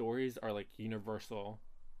these stories are like universal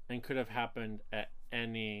and could have happened at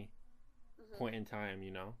any Mm-hmm. point in time,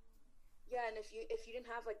 you know. Yeah, and if you didn't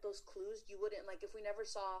have like those clues, you wouldn't like if we never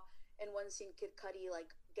saw in one scene Kid Cudi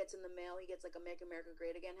like gets in the mail, he gets like a Make America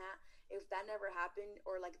Great Again hat. If that never happened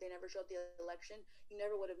or like they never showed the election, you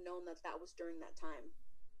never would have known that that was during that time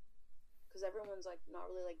because everyone's like not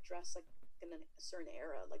really like dressed like in a certain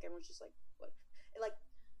era. Like everyone's just like what, it, like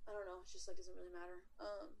I don't know. It's just like doesn't really matter.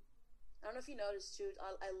 I don't know if you noticed too.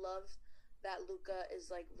 I love that Luca is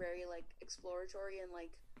like very like exploratory and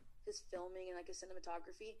like his filming and like his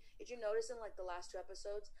cinematography. Did you notice in like the last two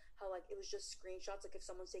episodes how like it was just screenshots like if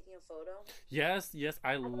someone's taking a photo? Yes, yes,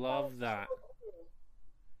 I I thought that was love so that. cool.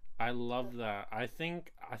 I Yeah. love that. I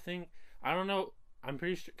think I don't know. I'm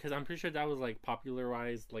pretty sure because I'm pretty sure that was like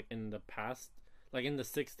popularized like in the past, like in the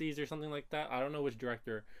 '60s or something like that. I don't know which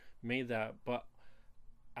director made that, but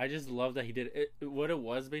I just love that he did it. What it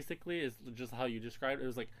was basically is just how you described it. It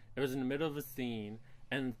was like it was in the middle of a scene,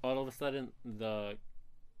 and all of a sudden the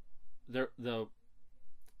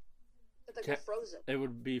It's like we're frozen. it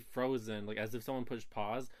would be frozen, like as if someone pushed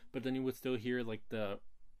pause, but then you would still hear like the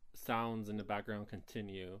sounds in the background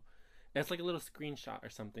continue. It's like a little screenshot or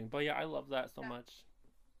something. But yeah, I love that so Yeah. much.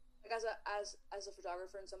 Like as a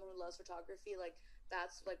photographer and someone who loves photography, like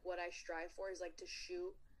that's like what I strive for is like to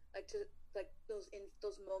shoot like to like those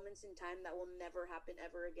moments in time that will never happen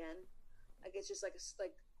ever again. Like it's just like just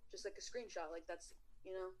like a screenshot. Like that's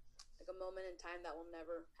like a moment in time that will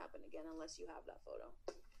never happen again unless you have that photo.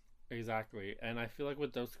 Exactly. And I feel like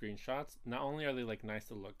with those screenshots, not only are they like nice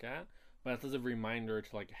to look at, but it's as a reminder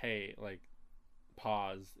to like, hey, like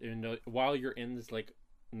pause. You know, while you're in this like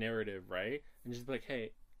narrative, right? And just be like,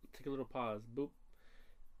 hey, take a little pause. Boop.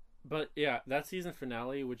 But yeah, that season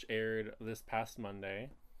finale, which aired this past Monday,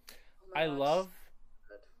 Oh my I god, so love.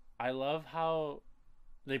 good. I love how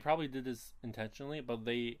they probably did this intentionally, but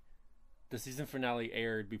the season finale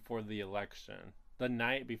aired before the election, the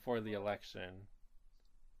night before the election,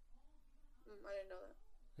 I didn't know that.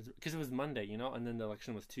 because it was Monday, you know, and then the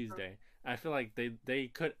election was Huh. Tuesday. I feel like they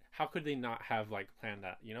could how could they not have like planned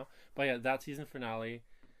that, you know? But yeah, that season finale,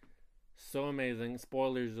 so amazing.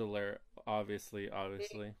 Spoilers alert, obviously, Big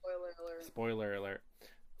obviously, spoiler alert. spoiler alert.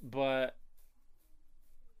 But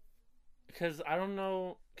because I don't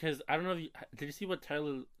know if did you see what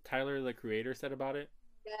Tyler the creator said about it?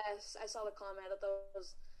 Yes, I saw the comment. I thought that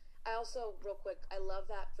was. I also, real quick, I love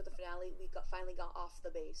that for the finale we finally got off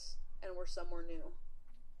the base and we're somewhere new,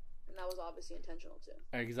 and that was obviously intentional too.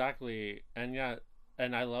 Exactly, and yeah,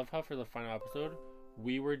 and I love how for the final episode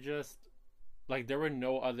we were just like there were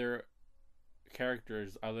no other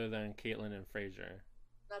characters other than Caitlin and Frasier.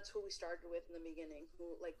 That's who we started with in the beginning,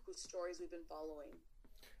 who like whose stories we've been following.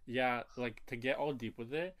 Yeah, like to get all deep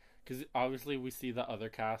with it, because obviously we see the other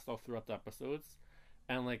cast all throughout the episodes,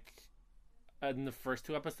 and like in the first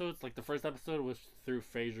two episodes, like the first episode was through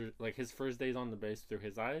Frasier, like his first days on the base through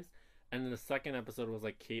his eyes, and then the second episode was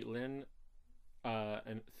like Caitlin,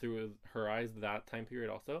 and through her eyes that time period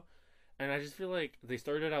also, and I just feel like they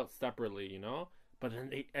started out separately, you know, but then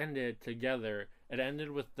they ended together. It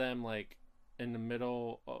ended with them like in the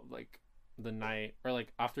middle of like the night, or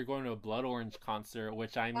like after going to a Blood Orange concert,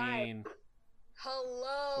 which I mean,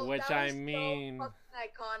 Hello, which that I was mean, so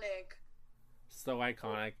fucking iconic. so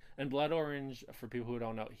iconic. And Blood Orange, for people who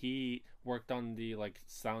don't know, he worked on the like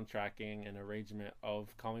soundtracking and arrangement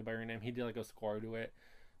of Call Me by Your Name. He did like a score to it,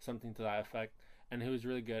 something to that effect, and he was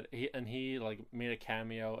really good. He like made a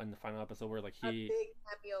cameo in the final episode where like A big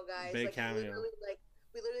cameo, guys. big Like cameo. we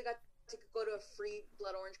literally got to go to a free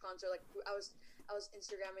Blood Orange concert. Like I was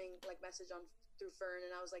Instagramming like message on through Fern,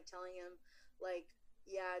 and I was like telling him like,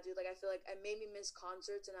 yeah, dude, like I feel like it made me miss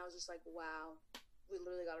concerts, and I was just like, wow, we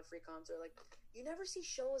literally got a free concert. Like you never see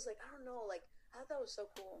shows like, I don't know, like I thought that was so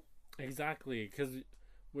cool. Exactly, because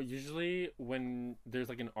well, usually when there's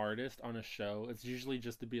like an artist on a show, it's usually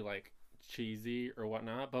just to be like cheesy or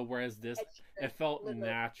whatnot. But whereas this, it felt Literally.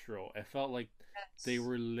 natural. It felt like Yes. they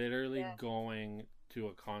were literally Yeah. going to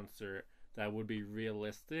a concert that would be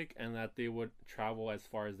realistic, and that they would travel as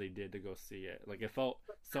far as they did to go see it. Like it felt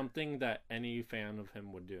something that any fan of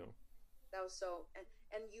him would do. That was so, and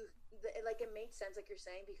like it made sense, like you're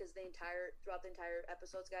saying, because throughout the entire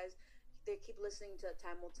episodes, guys, they keep listening to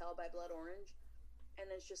 "Time Will Tell" by Blood Orange, and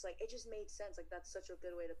it's just like it just made sense. Like that's such a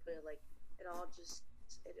good way to put it. Like it all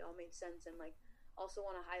made sense, and like also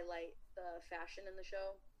want to highlight the fashion in the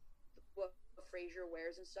show, what Frasier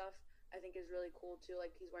wears and stuff. I think is really cool too.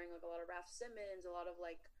 Like he's wearing like a lot of Raf Simons, a lot of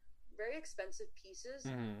like very expensive pieces,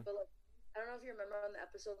 Hmm. but like I don't know if you remember on the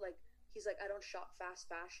episode, like he's like, I don't shop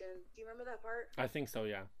fast fashion. Do you remember that part? I think so.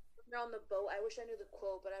 Yeah. They're on the boat. I wish I knew the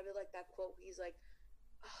quote, but I really like that quote. He's like,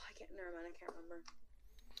 oh, I can't. Never mind. I can't remember.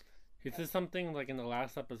 He said something like in the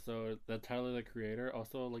last episode that Tyler the Creator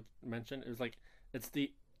also like mentioned. It was like it's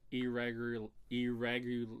the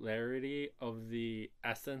irregularity of the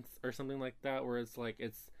essence or something like that, where it's like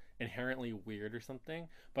it's inherently weird or something.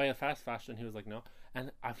 By a fast fashion, he was like no.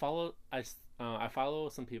 And I follow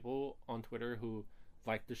some people on Twitter who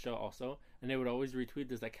like the show also, and they would always retweet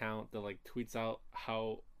this account that like tweets out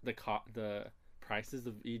how the prices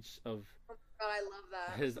of each of Oh, I love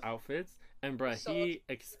that. his outfits, and bruh, So he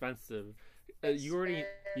expensive. expensive.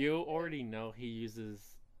 You already know he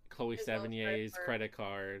uses Chloe His mom's Sevigny's credit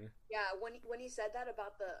card. Yeah, when he said that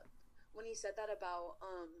about when he said that about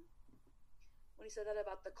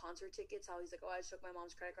the concert tickets, how he's like, oh, I just took my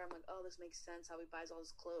mom's credit card. I'm like, oh, this makes sense how he buys all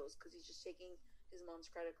his clothes, because he's just taking his mom's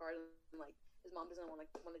credit card, and like his mom doesn't want to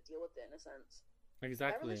deal with it in a sense. That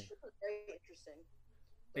Exactly. relationship was very interesting.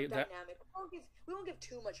 That- Dynamic. We won't give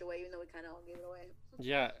too much away, even though we kind of all gave it away.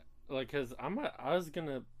 Yeah, like cause I was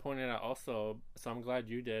gonna point it out also, so I'm glad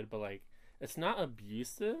you did. But like, it's not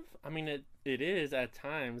abusive. I mean, it is at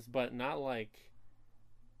times, but not like.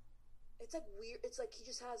 It's like weird. It's like he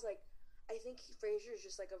just has like, I think Frasier is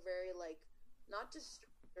just like a very like, not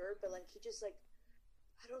disturbed, but like he just like,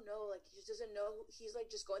 I don't know, like he just doesn't know. He's like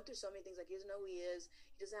just going through so many things. Like he doesn't know who he is.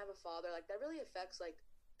 He doesn't have a father. Like that really affects like,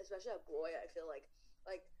 especially a boy. I feel like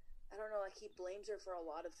I don't know. Like he blames her for a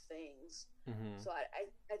lot of things. Mhm. So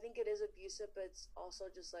I think it is abusive, but it's also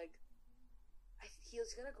just like,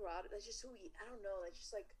 he's gonna grow out. That's just who he. I don't know. That's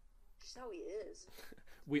just how he is.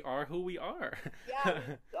 We are who we are. Yeah,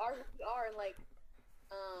 we are who we are, and like,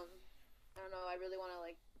 I don't know. I really want to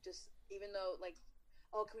like just, even though like,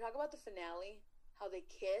 oh, can we talk about the finale? How they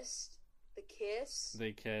kissed, the kiss.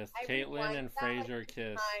 They kissed. I Caitlyn rewind and that, like, Frasier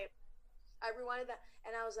kissed. I rewinded that,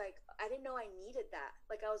 and I was like, I didn't know I needed that.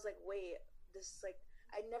 Like, I was like, wait, this is like,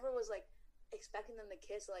 I never was like expecting them to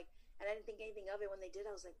kiss, like, and I didn't think anything of it when they did.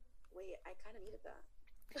 I was like, wait, I kind of needed that.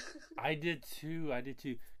 I did too.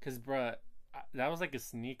 Cause bruh, that was like a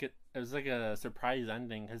sneak. It was like a surprise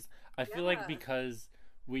ending. Cause I feel like Yeah. because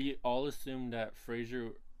we all assumed that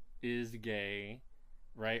Frasier is gay,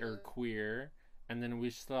 right, or Mhm. queer, and then we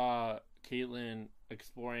saw Caitlyn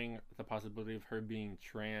exploring the possibility of her being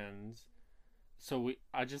trans. So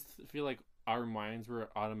I just feel like our minds were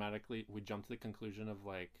automatically, we jumped to the conclusion of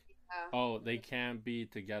like, Yeah, oh, they can't be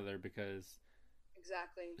together because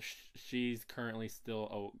exactly. she's currently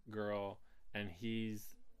still a girl and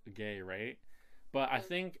he's gay, right? But I Mhm.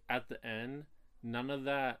 think at the end, none of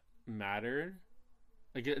that mattered.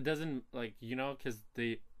 Like it doesn't, like, you know, because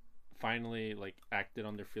they finally like acted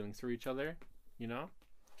on their feelings for each other, you know.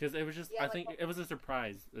 Because it was just, Yeah, I like, think it was a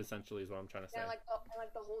surprise. Essentially, is what I'm trying to say. Yeah, like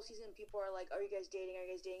the whole season, people are like, "Are you guys dating? Are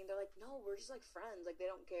you guys dating?" They're like, "No, we're just like friends. Like they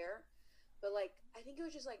don't care." But like, I think it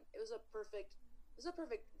was just like it was a perfect.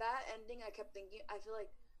 That ending. I kept thinking. I feel like,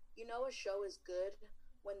 a show is good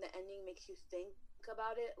when the ending makes you think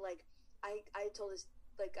about it. Like I told this,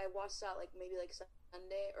 like I watched that like maybe like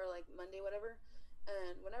Sunday or like Monday, whatever,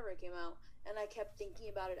 and whenever it came out, and I kept thinking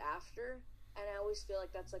about it after. And I always feel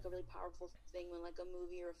like that's like a really powerful thing when like a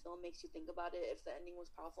movie or a film makes you think about it if the ending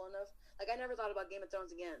was powerful enough. Like I never thought about Game of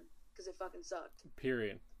Thrones again because it fucking sucked.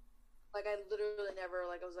 Period. Like I literally never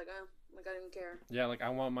like I was like, like I didn't care. Yeah, like I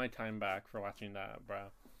want my time back for watching that,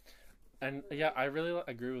 bro. And yeah, I really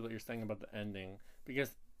agree with what you're saying about the ending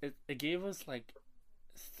because it gave us like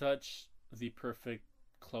such the perfect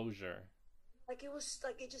closure. Like it was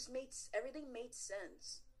like it just made everything made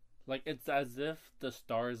sense. Like it's as if the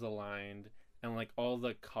stars aligned and like all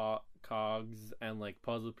the cogs and like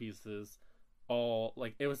puzzle pieces all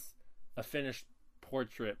like it was a finished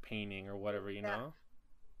portrait painting or whatever, you Yeah. know?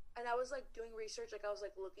 And I was like doing research, like I was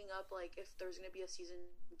like looking up like if there's gonna be a season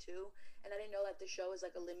 2, and I didn't know that the show is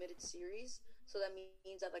like a limited series. So that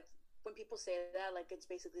means that like when people say that, like it's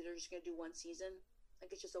basically they're just gonna do one season,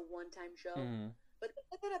 like it's just a one-time show. Mm-hmm. But they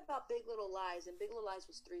said that about Big Little Lies, and Big Little Lies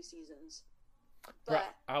was 3 seasons. Bro,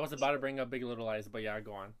 But I was about to bring up Big Little Lies, but yeah,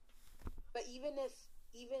 go on. but even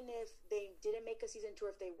if they didn't make a season 2, or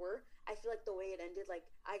if they were, I feel like the way it ended, like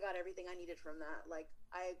I got everything I needed from that. Like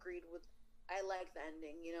I like the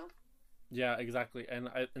ending, you know. Yeah, exactly. And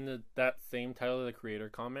that same Tyler the Creator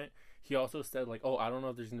comment, he also said like, "Oh, I don't know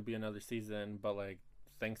if there's gonna be another season, but like,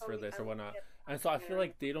 thanks for this or whatnot." And so I feel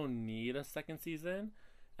like they don't need a second season,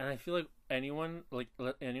 and I feel like anyone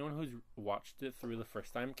who's watched it through the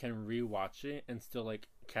first time can rewatch it and still like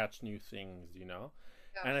catch new things, you know.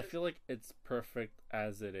 Yeah, And I for feel like it's perfect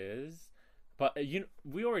as it is. But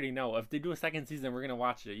we already know if they do a second season, we're gonna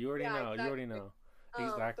watch it. You already Yeah, know. You already exactly. know.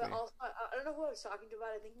 Exactly. But also, I don't know who I was talking to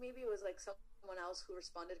about it. I think maybe it was like someone else who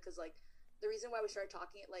responded because like the reason why we started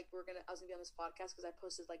talking it, like I was gonna be on this podcast because I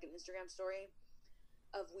posted like an Instagram story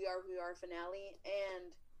of We Are Who We Are finale,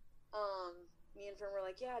 and me and Fern were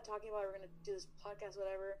like, yeah, talking about we're gonna do this podcast,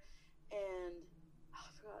 whatever, and I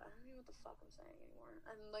forgot. I don't even know what the fuck I'm saying anymore.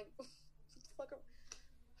 I'm like, what the fuck? I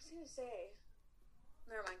was gonna say.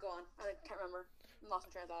 Never mind. Go on. I can't remember. I'm lost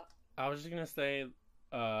my train of thought. I was just gonna say,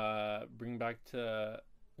 bring back to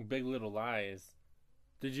Big Little Lies.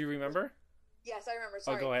 Did you remember? Yes, I remember.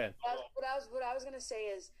 Oh, Sorry. go ahead. What I was gonna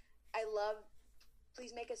say is, I love.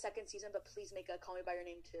 Please make a second season, but please make a Call Me by Your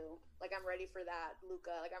Name too. Like I'm ready for that,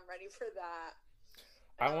 Luca. Like I'm ready for that.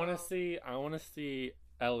 I want to see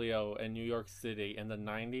Elio in New York City in the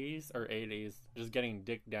 90s or 80s just getting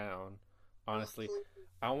dick down. Honestly,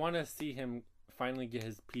 I want to see him finally get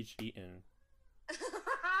his peach eaten.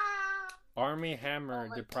 Army Hammer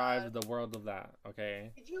deprived the world of that.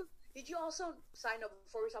 Okay. Did you also sign up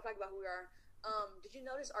before we stop talking about who we are? Did you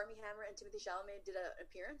notice Army Hammer and Timothy Chalamet did an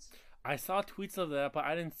appearance? I saw tweets of that, but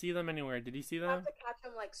I didn't see them anywhere. Did you see You them? have to catch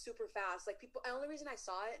them like super fast. Like people, the only reason I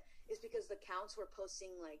saw it is because the counts were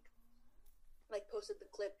posting like posted the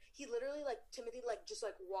clip. He literally like Timothy like just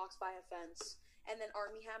like walks by a fence, and then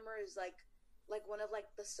Army Hammer is like one of like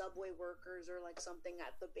the subway workers or like something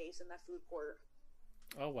at the base in that food court.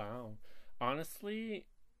 Oh wow. Honestly,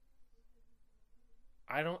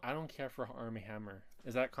 I don't care for Army Hammer.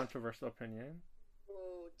 Is that a controversial opinion?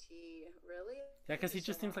 Oh, T, really? Yeah, because he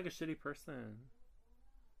just seems like a shitty person.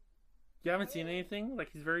 You haven't seen anything? Like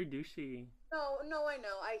he's very douchey. No, I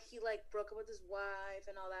know. He like broke up with his wife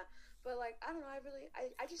and all that. But like, I don't know.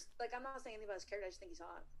 I just like. I'm not saying anything about his character. I just think he's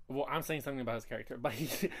hot. Well, I'm saying something about his character, but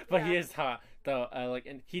he is hot though. Like,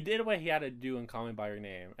 and he did what he had to do in Call Me by Your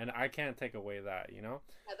Name, and I can't take away that. You know.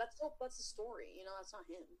 Yeah, that's the story. You know, that's not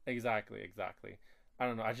him. Exactly. I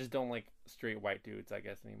don't know. I just don't like straight white dudes, I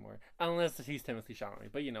guess, anymore. Unless he's Timothy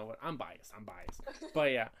Chalamet. But you know what? I'm biased.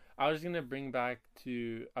 But yeah, I was gonna bring back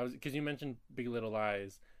to because you mentioned Big Little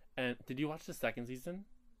Lies, and did you watch the second season?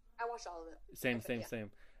 I watched all of it. Same.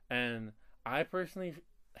 And I personally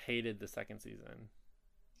hated the second season.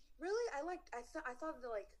 Really, I thought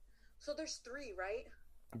like, so there's 3, right?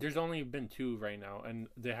 There's only been 2 right now, and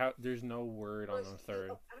there's no word on the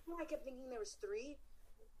third. I don't know. I kept thinking there was 3.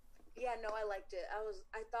 Yeah, no, I liked it.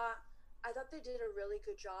 I thought they did a really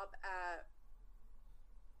good job at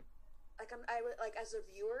like as a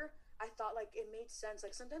viewer, I thought like it made sense.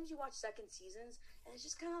 Like sometimes you watch second seasons and it's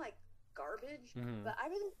just kind of like garbage. Mm-hmm. But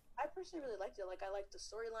I personally really liked it. Like I liked the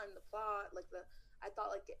storyline, the plot, I thought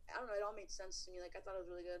like I don't know, it all made sense to me. Like I thought it was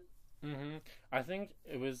really good. Mm-hmm. I think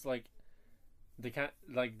it was like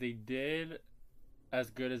they did as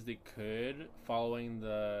good as they could following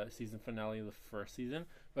the season finale of the first season.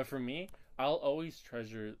 But for me, I'll always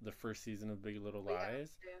treasure the first season of Big Little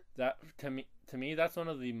Lies. Yeah. That to me, that's one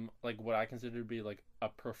of the like what I consider to be like a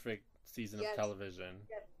perfect season of television.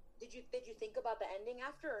 Yeah. Did you think about the ending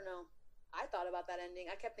after or no? I thought about that ending.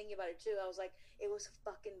 I kept thinking about it too. I was like, it was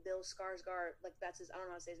fucking Bill Skarsgård. Like that's his. I don't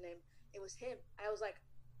know how to say his name. It was him. I was like,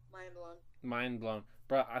 mind blown. Mind blown,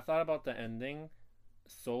 bro. I thought about the ending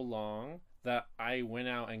so long. that I went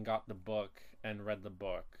out and got the book and read the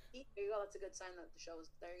book. There you go. That's a good sign that the show is.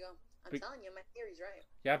 There you go. I'm telling you, my theory's right.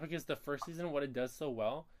 Yeah, because the first season, what it does so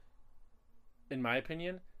well, in my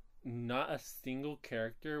opinion, not a single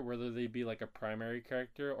character, whether they be like a primary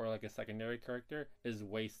character or like a secondary character, is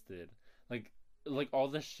wasted. Like all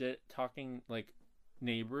the shit talking like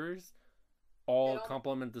neighbors all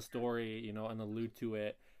complement the story, you know, and allude to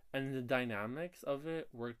it. And the dynamics of it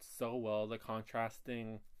worked so well. The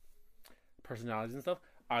contrasting personalities and stuff.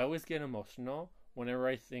 I always get emotional whenever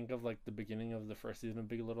I think of like the beginning of the first season of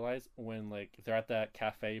Big Little Lies, when like they're at that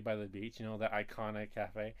cafe by the beach, you know, that iconic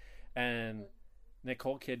cafe, and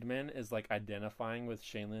Nicole Kidman is like identifying with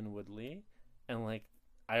Shailene Woodley, and like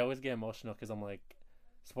I always get emotional because I'm like,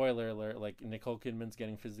 spoiler alert, like Nicole Kidman's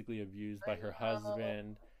getting physically abused by her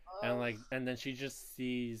husband, and like, and then she just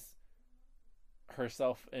sees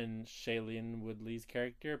herself in Shailene Woodley's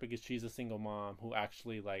character because she's a single mom who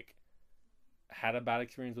actually like had a bad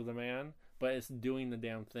experience with a man, but it's doing the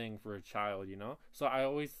damn thing for a child, you know. So I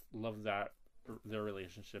always love that their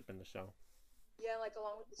relationship in the show. Yeah, like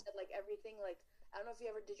along with you said, like everything, like I don't know if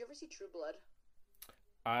did you ever see True Blood?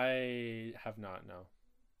 I have not, no.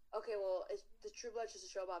 Okay, well, the True Blood is just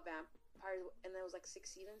a show about vampires, and there was like 6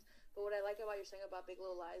 seasons. But what I like about you're saying about Big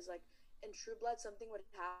Little Lies, like in True Blood, something would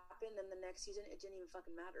happen, then the next season it didn't even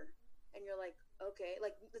fucking matter, and you're like, okay,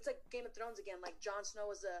 like it's like Game of Thrones again. Like Jon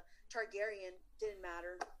Snow was a Targaryen, didn't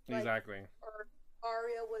matter. Like, exactly. Or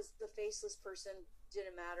Arya was the faceless person,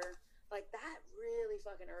 didn't matter. Like that really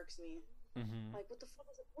fucking irks me. Mm-hmm. Like, what the fuck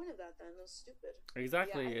was the point of that then? It was stupid.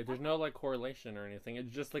 Exactly. Yeah, there's no like correlation or anything.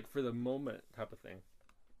 It's just like for the moment type of thing.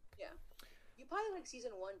 Yeah. You probably like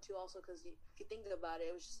season 1 too, also because if you think about it,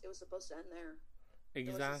 it was supposed to end there.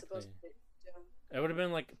 Exactly. It would have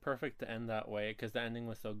been like perfect to end that way because the ending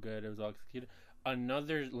was so good. It was all executed.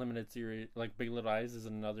 Another limited series, like Big Little Lies, is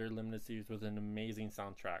another limited series with an amazing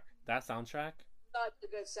soundtrack. That soundtrack, such a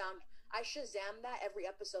good sound. I Shazam that every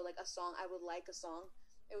episode, like a song. I would like a song.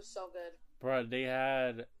 It was so good. Bro, they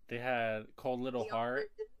had Cold Little Heart,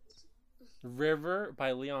 River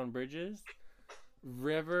by Leon Bridges,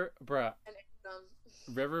 River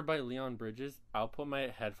by Leon Bridges. I'll put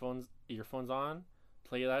my earphones on,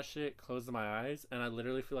 play that shit, close my eyes, and I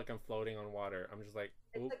literally feel like I'm floating on water. I'm just like,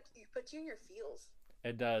 oop. It's like you put you in your feels.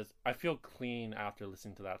 It does. I feel clean after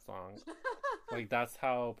listening to that song. Like that's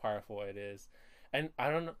how powerful it is. And I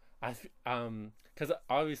don't know, because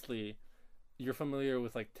obviously you're familiar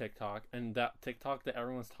with like TikTok, and that TikTok that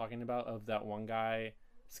everyone's talking about of that one guy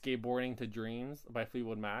skateboarding to Dreams by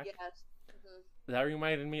Fleetwood Mac. Yes. Mm-hmm. That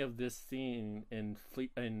reminded me of this scene in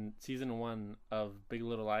season 1 of Big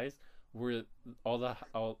Little Lies, where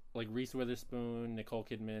all like Reese Witherspoon, Nicole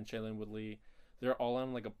Kidman, Shailene Woodley, they're all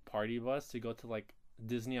on like a party bus to go to like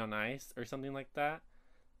Disney on Ice or something like that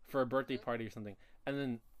for a birthday party or something. And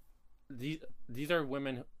then these are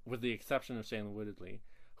women, with the exception of Shailene Woodley,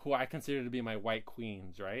 who I consider to be my white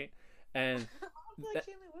queens, right? And like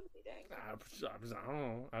Shailene Woodley, dang.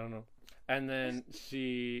 I don't know. And then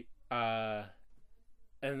she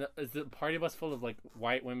and it's a party bus full of like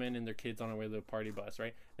white women and their kids on their way to the party bus,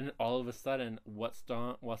 right? And then all of a sudden, what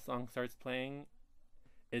song starts playing?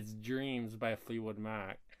 It's Dreams by Fleetwood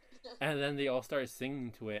Mac. And then they all start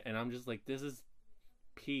singing to it, and I'm just like, this is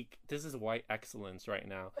white excellence right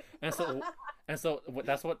now. And so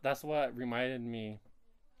that's what reminded me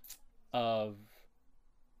of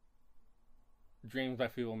Dreams by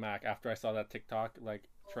Fleetwood Mac after I saw that TikTok like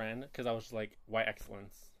trend, because I was just like, white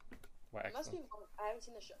excellence. It must be. I haven't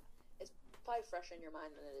seen the show. It's probably fresher in your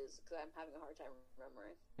mind than it is because I'm having a hard time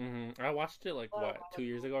remembering. I watched it like 2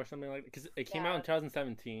 years ago or something like that, because it came out in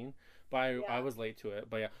 2017, but I was late to it.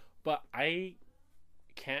 But yeah, but I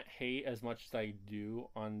can't hate as much as I do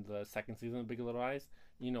on the second season of Big Little Lies.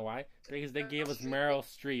 You know why? Because they gave us Meryl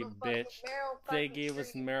Streep, bitch. They gave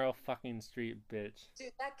us Meryl fucking Streep, bitch.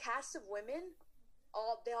 Dude, that cast of women,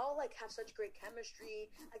 they all like have such great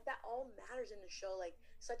chemistry. Like that all matters in the show. Like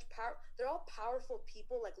such power. They're all powerful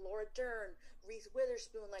people. Like Laura Dern, Reese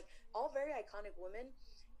Witherspoon, like all very iconic women.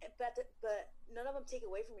 But none of them take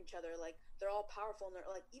away from each other. Like they're all powerful, and they're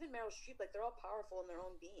like even Meryl Streep. Like they're all powerful in their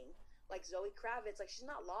own being. Like Zoe Kravitz, like she's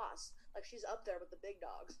not lost. Like she's up there with the big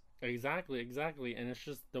dogs. Exactly. And it's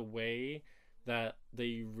just the way that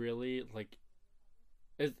they really like.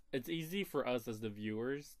 It's easy for us as the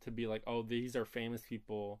viewers to be like, oh, these are famous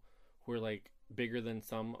people who are like bigger than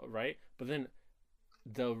some, right? But then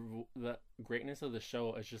the greatness of the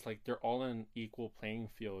show is just like they're all in an equal playing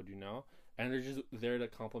field, you know, and they're just there to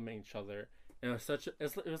complement each other. And it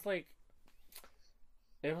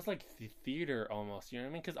was like theater almost, you know what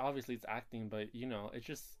I mean? Because obviously it's acting, but you know, it's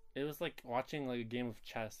just it was like watching like a game of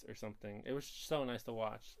chess or something. It was so nice to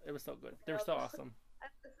watch. It was so good. They were Yep. so awesome. I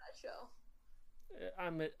miss that show.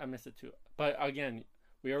 I miss it too. But again,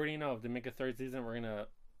 we already know if they make a third season, we're gonna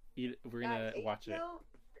eat. We're gonna watch it.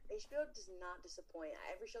 HBO does not disappoint.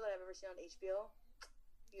 Every show that I've ever seen on HBO,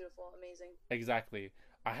 beautiful, amazing. Exactly.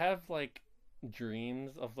 I have like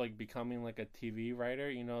dreams of like becoming like a TV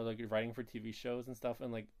writer, you know, like writing for TV shows and stuff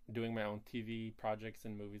and like doing my own TV projects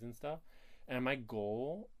and movies and stuff. And my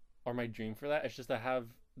goal or my dream for that is just to have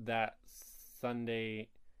that Sunday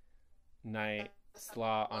night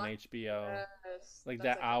slot on HBO. Yes, Like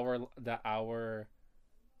that's that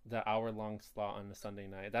hour long slot on the Sunday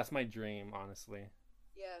night. That's my dream, honestly.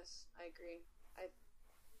 yes, I agree.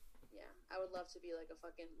 Yeah, I would love to be like a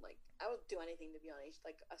fucking like I would do anything to be on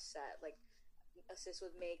like a set, like assist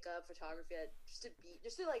with makeup, photography,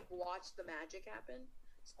 just to like watch the magic happen.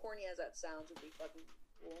 As corny as that sounds, would be fucking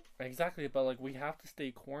cool. Exactly, but like we have to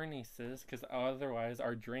stay corny, sis, because otherwise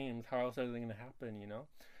our dreams, how else are they gonna happen, you know?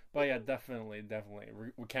 But yeah, definitely, definitely.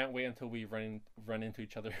 We can't wait until we run into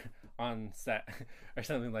each other on set or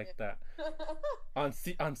something like that. On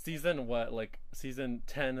season what, like season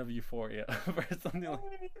 10 of Euphoria or something like.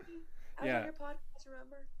 I was Yeah. on your podcast,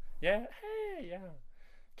 remember? Yeah, hey, yeah.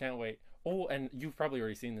 Can't wait. Oh, and you've probably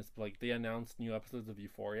already seen this, but like they announced new episodes of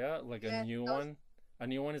Euphoria, like Yeah, a new that was- one. A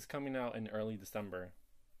new one is coming out in early December.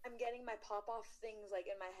 I'm getting my pop off things like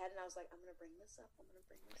in my head, and I was like, I'm gonna bring this up. I'm gonna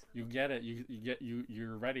bring this up. You get it.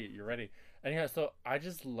 You're ready. You're ready. And yeah, so I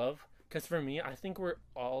just love because for me, I think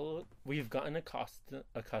we've gotten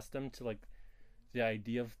accustomed to like the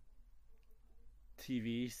idea of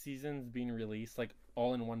TV seasons being released like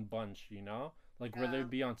all in one bunch, you know? Like whether Yeah. it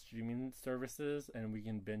be on streaming services and we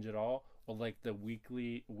can binge it all or like the week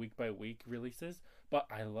by week releases. But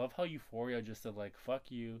I love how Euphoria just said like fuck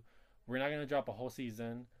you. We're not going to drop a whole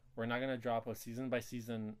season. We're not going to drop a season by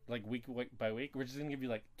season like week by week. We're just going to give you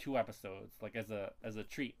like 2 episodes like as a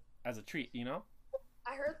treat, you know?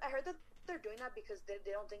 I heard that they're doing that because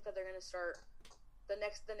they don't think that they're gonna start the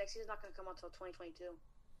next season's not gonna come out until 2022.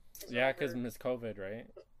 is what Yeah, I cuz heard. Miss COVID, right?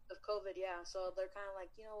 Of COVID, yeah. So they're kind of like,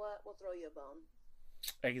 you know what? We'll throw you a bone.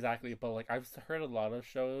 Exactly, but like I've heard a lot of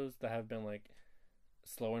shows that have been like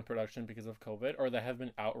slow in production because of COVID or that have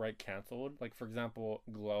been outright canceled. Like for example,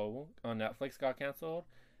 Glow on Netflix got canceled,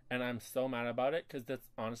 and I'm so mad about it because that's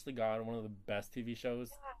honestly God one of the best TV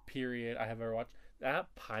shows period I have ever watched. The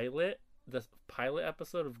pilot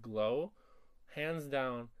episode of Glow, hands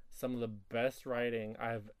down, some of the best writing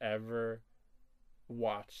I've ever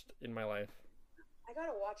watched in my life. I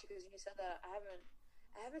gotta watch it because you said that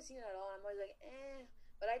I haven't seen it at all. I'm always like,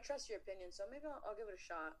 but I trust your opinion, so maybe I'll give it a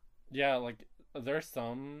shot. Yeah, like there's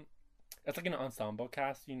some. It's like an ensemble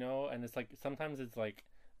cast, you know, and it's like sometimes it's like,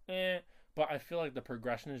 but I feel like the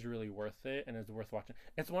progression is really worth it and it's worth watching.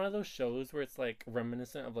 It's one of those shows where it's like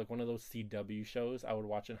reminiscent of like one of those CW shows I would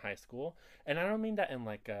watch in high school, and I don't mean that in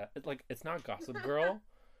like it's not Gossip Girl.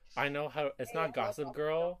 I know how it's not Gossip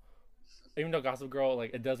Girl, even though Gossip Girl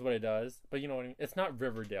like it does what it does, but you know what I mean. It's not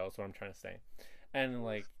Riverdale, is what I'm trying to say, and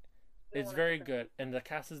like. It's very good, and the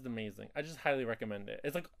cast is amazing. I just highly recommend it.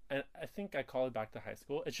 It's like I think I call it back to high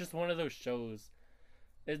school. It's just one of those shows.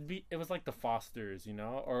 It was like the Fosters, you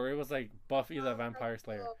know, or it was like Buffy the Vampire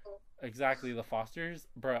Slayer. Exactly, the Fosters,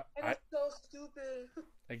 bro. And it's so stupid.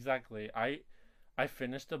 Exactly. I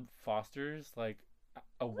finished the Fosters like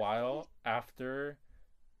a while after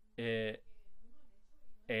it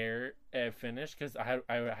it finished because I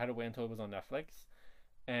had to wait until it was on Netflix,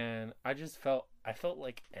 and I felt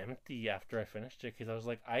like empty after I finished it because I was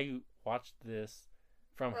like I watched this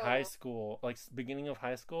from Bro. high school, like beginning of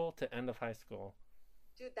high school to end of high school.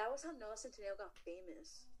 Dude, that was how Noah Centineo got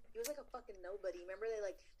famous. He was like a fucking nobody. Remember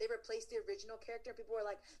they replaced the original character. People were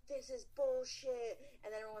like, "This is bullshit,"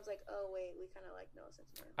 and then everyone's like, "Oh wait, we kind of like Noah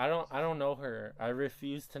Centineo." I don't know her. I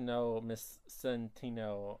refuse to know Miss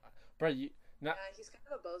Centino, bro. Yeah, he's kind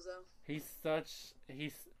of a bozo. He's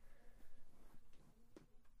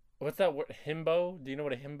what's that word? Himbo? Do you know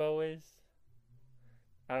what a himbo is?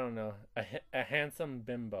 I don't know. A handsome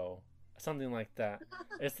bimbo, something like that.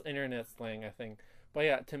 It's internet slang, I think. But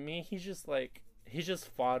yeah, to me, he's just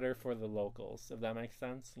fodder for the locals, if that makes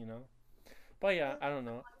sense, you know. But yeah, I don't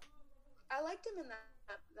know. I liked him in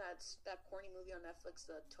that corny movie on Netflix,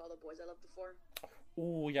 To All the Boys I Loved Before.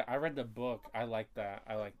 Ooh, yeah, I read the book. I like that.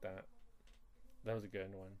 That was a good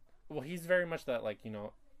one. Well, he's very much that, like, you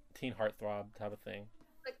know, teen heartthrob type of thing.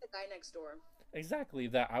 Like the guy next door. Exactly,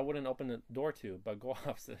 that I wouldn't open the door to, but go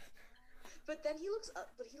off, sis. But then he looks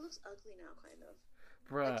ugly now, kind of.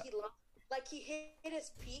 Bruh, Like he hit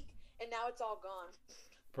his peak, and now it's all gone.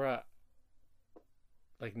 bruh.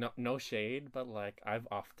 like no shade, but like I've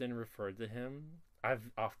often referred to him.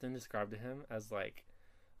 I've often described to him as like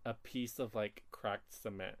a piece of like cracked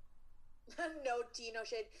cement. No tea, no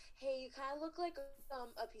shade. Hey, you kind of look like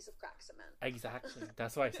a piece of crack cement. Exactly.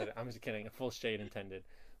 That's why I said it. I'm just kidding. Full shade intended.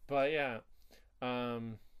 But yeah.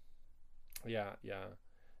 Um yeah.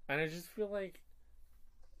 And I just feel like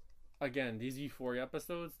again, these Euphoria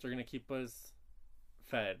episodes, they're going to keep us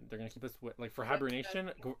fed. They're going to keep us like for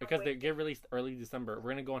hibernation because they get released early December.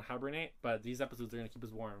 We're going to go and hibernate, but these episodes are going to keep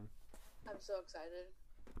us warm. I'm so excited.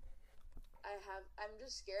 I'm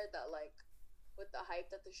just scared that like with the hype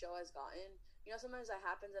that the show has gotten, you know, sometimes that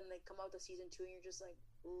happens and they come out with season 2 and you're just like,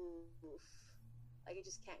 oof. Like it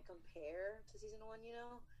just can't compare to season 1, you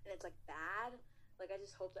know? And it's like bad. Like I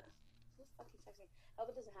just hope that who's fucking texting? I hope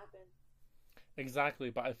it doesn't happen. Exactly,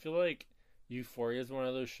 but I feel like Euphoria is one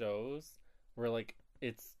of those shows where like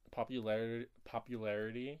its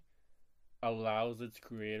popularity allows its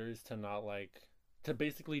creators to not like to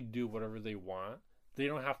basically do whatever they want. They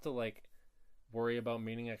don't have to like worry about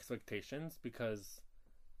meeting expectations because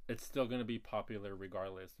it's still going to be popular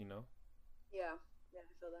regardless, you know? Yeah, I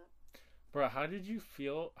feel that. Bro, how do you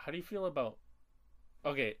feel about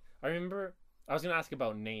okay, I remember I was going to ask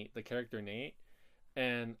about Nate, the character Nate,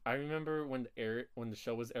 and I remember when the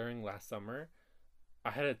show was airing last summer,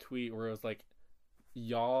 I had a tweet where it was like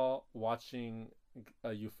y'all watching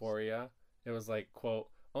Euphoria. It was like quote,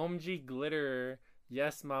 "OMG glitter.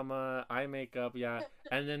 Yes, mama, eye makeup, yeah."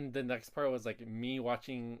 And then the next part was like me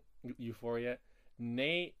watching Euphoria.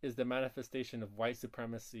 Nate is the manifestation of white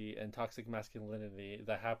supremacy and toxic masculinity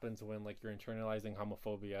that happens when like you're internalizing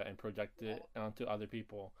homophobia and project it onto other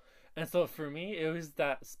people. And so for me, it was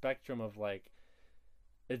that spectrum of like,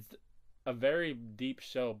 it's a very deep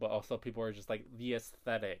show, but also people are just like the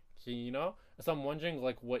aesthetic, you know? So I'm wondering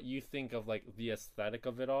like what you think of like the aesthetic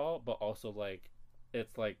of it all, but also like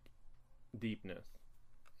it's like deepness.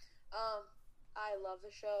 I love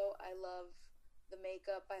the show. I love the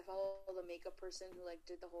makeup. I follow the makeup person who like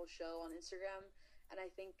did the whole show on Instagram, and I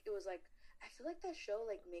think it was like I feel like that show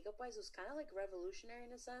like makeup wise was kind of like revolutionary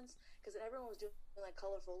in a sense because everyone was doing like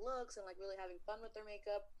colorful looks and like really having fun with their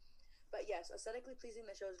makeup. But yes, aesthetically pleasing.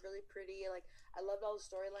 The show is really pretty. Like I loved all the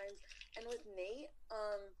storylines, and with Nate,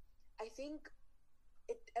 I think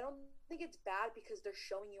I don't think it's bad because they're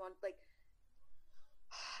showing you on like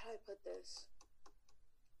how do I put this?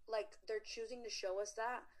 Like they're choosing to show us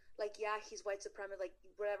that like yeah he's white supremacist like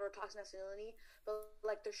whatever toxic masculinity but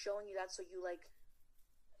like they're showing you that so you like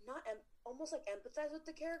not almost like empathize with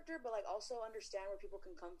the character but like also understand where people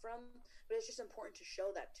can come from, but it's just important to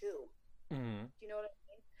show that too. Mm-hmm. Do you know what I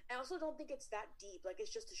mean? I also don't think it's that deep, like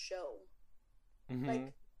it's just a show. Mm-hmm. Like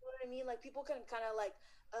you know what I mean, like people can kind of like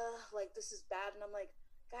like this is bad and I'm like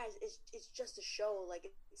guys it's just a show,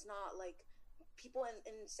 like it's not like people and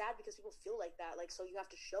sad because people feel like that, like so you have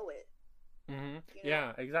to show it. Mm-hmm. You know?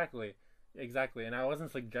 Yeah, exactly. And I wasn't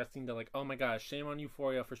suggesting that like, oh my gosh, shame on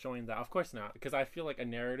Euphoria for showing that. Of course not, because I feel like a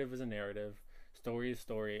narrative is a narrative, story is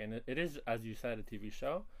story, and it is, as you said, a TV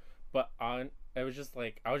show. But it was just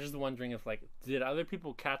like I was just wondering if like did other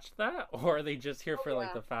people catch that or are they just here for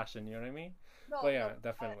like the fashion? You know what I mean? No, but yeah,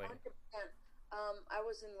 definitely. 100%. I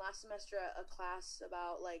was in last semester a class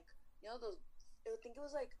about like you know those. I think it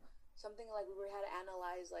was like something like we had to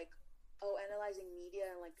analyze like analyzing media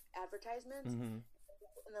and like advertisements. Mm-hmm.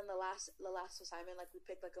 And then the last assignment like we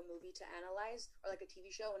picked like a movie to analyze or like a TV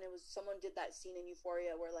show, and it was someone did that scene in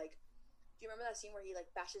Euphoria where like do you remember that scene where he like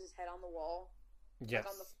bashes his head on the wall? Yes.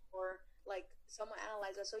 Like on the floor, like someone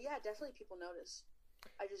analyzed that. So yeah, definitely people notice.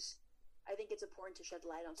 I think it's important to shed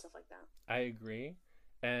light on stuff like that. I agree,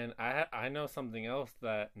 and I know something else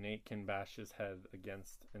that Nate can bash his head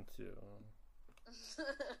against into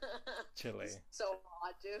Chile. He's so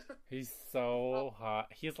hot, dude. He's so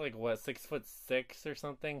hot. He's like what 6'6" or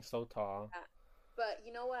something, so tall. Yeah. But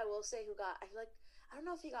you know what I will say? I feel like I don't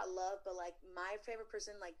know if he got love, but like my favorite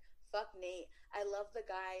person, like fuck Nate. I love the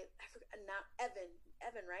guy. I forgot not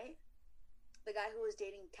Evan, right? The guy who was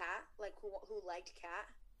dating Kat, like who liked Kat.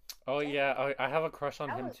 Oh yeah, I have a crush on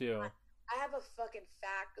him too. I have a fucking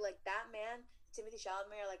fact. Like that man, Timothy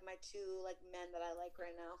Chalamet are like my two like men that I like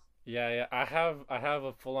right now. Yeah. I have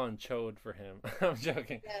a full on chode for him. I'm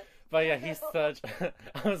joking. Yeah. But yeah, he's such.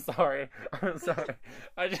 I'm sorry.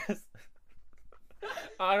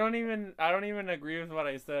 I don't even agree with what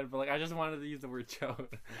I said, but like I just wanted to use the word chode.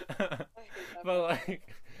 But like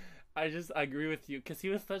I just agree with you because he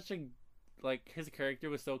was such a like his character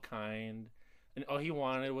was so kind, and all he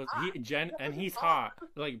wanted was and he's hot.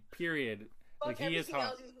 Like period. Fuck like he is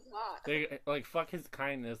hot. Like fuck his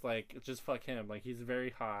kindness. Like just fuck him. Like he's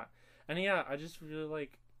very hot. And yeah, I just really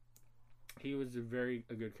like. He was a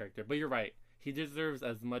good character. But you're right. He deserves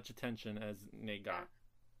as much attention as Nate got.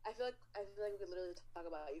 I feel like we could literally talk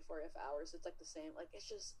about Euphoria for hours. It's like the same. Like it's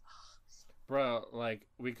just. Bro, like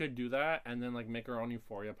we could do that and then like make our own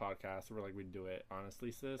Euphoria podcast where like we do it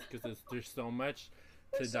honestly, sis, because there's so much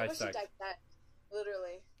to dissect.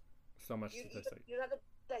 Literally. So much to dissect. You have to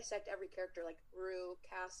dissect every character, like Rue,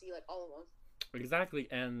 Cassie, like all of them. Exactly.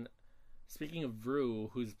 And speaking of Rue,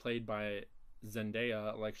 who's played by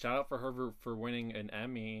Zendaya, like shout out for her for winning an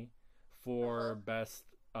Emmy for best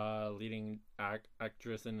leading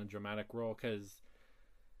actress in a dramatic role, because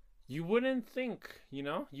you wouldn't think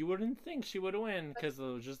she would win, because it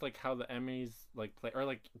was just like how the Emmys like play, or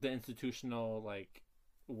like the institutional like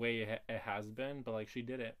way it has been, but like she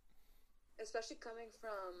did it, especially coming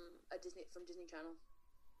from Disney Channel.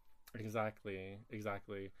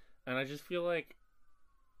 Exactly. And I just feel like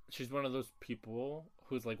she's one of those people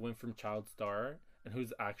who's like went from child star and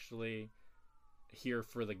who's actually here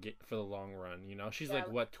for the long run, you know? She's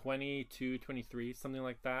like what, 22, 23, something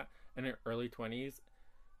like that, in her early 20s,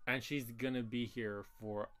 and she's gonna be here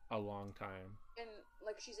for a long time. And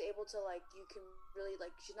like she's able to like, you can really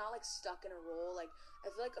like, she's not like stuck in a role. Like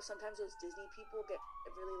I feel like sometimes those Disney people get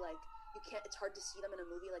really like, it's hard to see them in a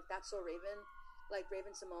movie. Like That's So Raven, like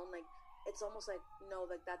Raven Simone, like it's almost like, no,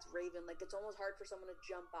 like that's Raven. Like it's almost hard for someone to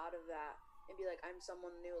jump out of that and be like, I'm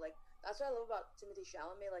someone new. Like that's what I love about Timothée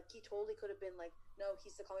Chalamet. Like he totally could have been like, no,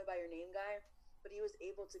 he's the Call Me by Your Name guy, but he was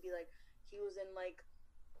able to be like, he was in like,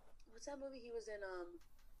 what's that movie he was in?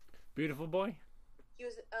 Beautiful Boy. He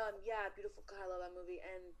was Beautiful. God, I love that movie.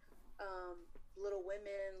 And Little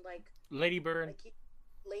Women, like Lady Bird. Like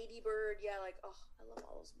Lady Bird, yeah, like I love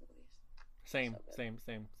all those movies. Same.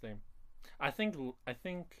 I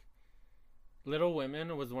think Little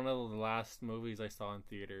Women was one of the last movies I saw in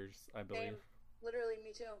theaters, I believe. Same. Literally,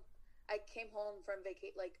 me too. I came home from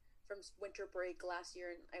from winter break last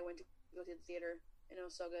year, and I went to go to the theater, and it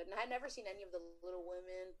was so good. And I had never seen any of the Little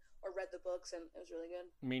Women or read the books, and it was really good.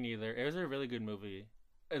 Me neither. It was a really good movie.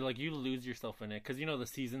 Like you lose yourself in it, because the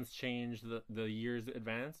seasons change, the years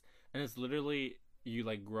advance, and it's literally you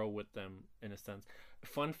like grow with them in a sense.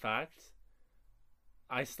 Fun fact: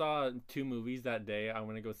 I saw 2 movies that day. I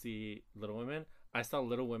went to go see Little Women. I saw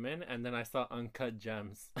Little Women, and then I saw Uncut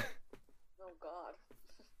Gems. Oh God!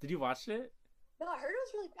 Did you watch it? No, I heard it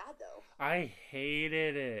was really bad though. I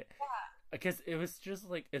hated it. Yeah. Because it was just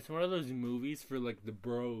like, it's one of those movies for like the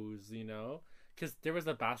bros, you know? Because there was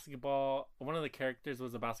one of the characters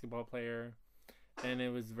was a basketball player, and it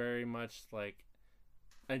was very much like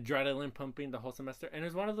adrenaline pumping the whole semester. And it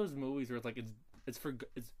was one of those movies where it's like it's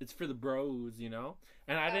for the bros, you know?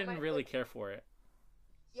 And I didn't really care for it.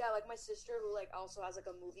 Yeah, like my sister, who like also has like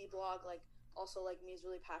a movie blog, like also like me, is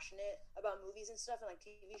really passionate about movies and stuff and like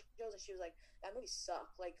TV shows, and she was like, that movie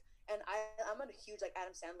sucked. Like, and I'm a huge like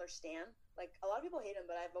Adam Sandler stan. Like a lot of people hate him,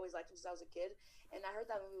 but I've always liked him since I was a kid. And I heard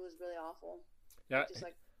that movie was really awful. Yeah, just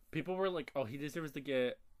like people were like, "Oh, he deserves to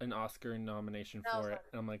get an Oscar nomination for it."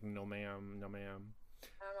 And I'm like, "No, ma'am, no, ma'am."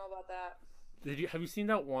 I don't know about that. Have you seen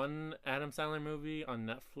that one Adam Sandler movie on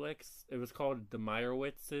Netflix? It was called The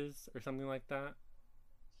Meyerowitzes or something like that.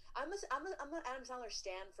 I'm an Adam Sandler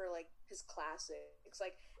stan for like his classics.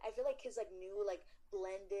 Like I feel like his like new like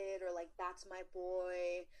Blended or like That's My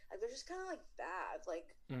Boy, like they're just kind of like bad.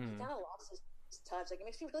 Like he kind of lost his touch. Like it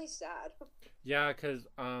makes me really sad. Yeah, because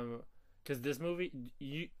this movie,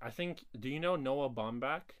 do you know Noah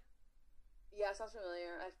Baumbach? Yeah, sounds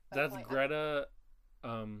familiar. That's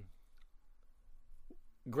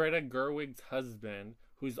Greta Gerwig's husband,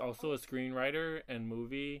 who's also a screenwriter and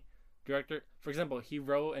movie director. For example, he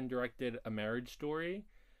wrote and directed A Marriage Story,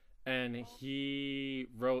 and he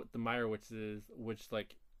wrote The Meyerowitzes, which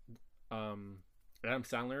like Adam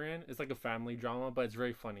Sandler in. It's like a family drama, but it's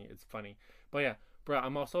very funny. It's funny. But yeah, bruh,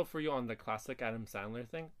 I'm also for you on the classic Adam Sandler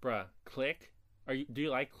thing. Bruh, Click. Do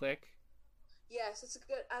you like Click? Yes, it's a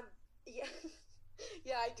good. Yeah,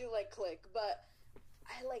 yeah, I do like Click, but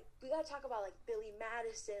we gotta talk about like Billy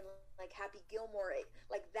Madison, like Happy Gilmore,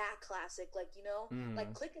 like that classic, like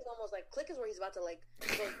like Click is almost like Click is where he's about to like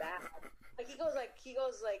go bad. Like he goes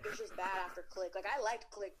like it's just bad after Click. Like I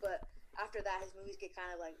liked Click, but after that his movies get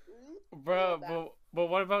kind of like. Bro, but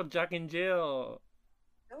what about Jack and Jill?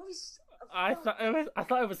 That movie's. I thought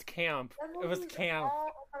it was camp. It was camp.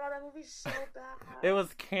 Oh my God, that movie's so bad. It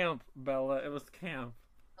was camp, Bella. It was camp.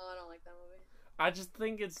 Oh, I don't like that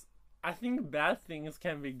movie. I think bad things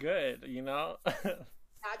can be good, you know?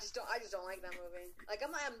 I just don't like that movie. Like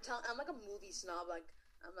I'm like a movie snob. Like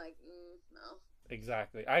I'm like no.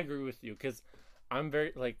 Exactly. I agree with you, because I'm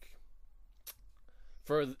very like,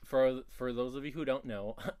 For those of you who don't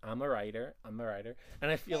know, I'm a writer.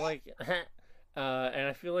 And I feel like,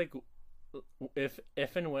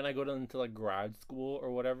 if and when I go into like grad school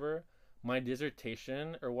or whatever, my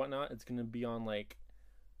dissertation or whatnot, it's gonna be on like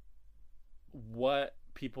what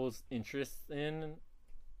people's interests in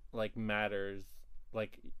like matters,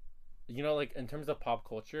 like like in terms of pop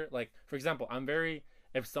culture. Like for example, I'm very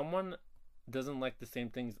if someone doesn't like the same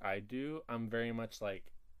things I do, I'm very much like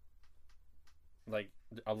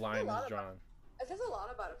a line is drawn. It says a lot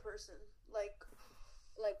about a person, like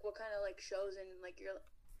what kind of like shows and like you're.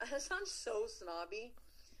 That sounds so snobby,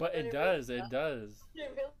 but it does. Really, it does.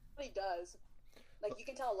 It really does. Like you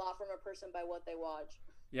can tell a lot from a person by what they watch.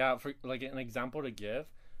 Yeah, for like an example to give,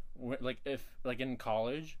 like if like in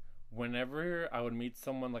college, whenever I would meet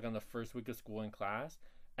someone like on the first week of school in class,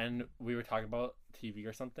 and we were talking about TV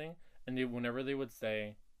or something, and whenever they would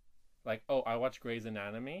say, like, "Oh, I watch Grey's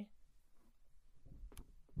Anatomy."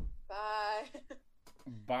 Bye.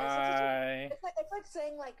 Bye. It's like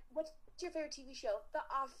saying like, what's your favorite TV show? The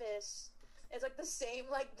Office. It's like the same.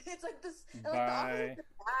 Like it's like this. Like, The Office is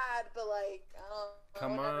bad, but like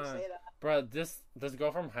come on, say that. Bro. This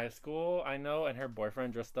girl from high school I know, and her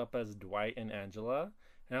boyfriend dressed up as Dwight and Angela,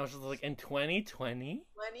 and I was just like, in 2020.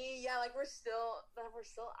 Yeah, like we're still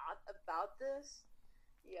out about this.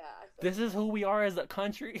 Yeah. This is who we are as a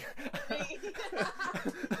country. Dude,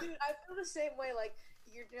 I feel the same way. Like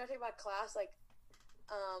you're not talking about class, like.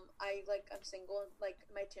 I'm single, like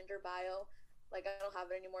my Tinder bio, like I don't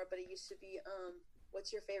have it anymore, but it used to be,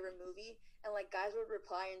 what's your favorite movie? And like guys would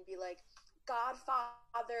reply and be like,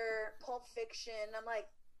 Godfather, Pulp Fiction. I'm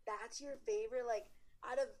like, that's your favorite? Like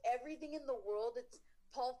out of everything in the world, it's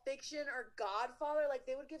Pulp Fiction or Godfather? Like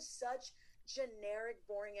they would give such generic,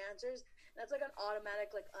 boring answers. That's like an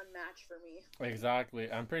automatic, like unmatch for me.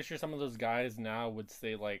 Exactly. I'm pretty sure some of those guys now would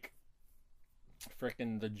say like,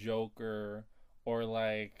 freaking The Joker. Or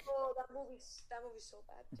like, oh, that movie's so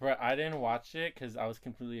bad. Bro, I didn't watch it because I was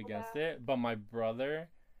completely against it. But my brother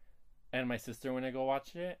and my sister went to go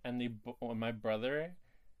watch it, and my brother,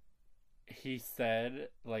 he said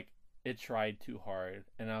like it tried too hard,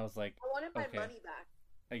 and I was like, I wanted my money back.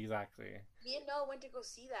 Exactly. Me and Noah went to go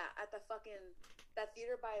see that at the that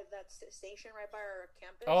theater by that station right by our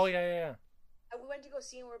campus. Oh yeah. And we went to go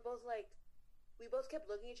see, and we both kept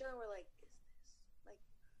looking at each other, and we're like,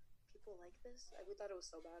 like this? We thought it was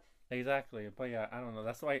so bad. Exactly, but yeah, I don't know.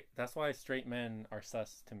 That's why straight men are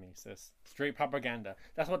sus to me, sis. Straight propaganda.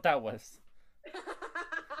 That's what that was.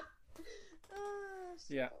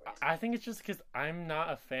 Yeah, I think it's just because I'm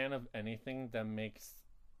not a fan of anything that makes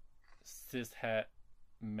cishet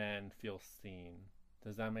men feel seen.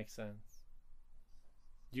 Does that make sense?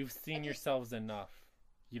 You've seen yourselves enough.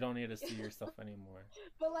 You don't need to see yourself anymore.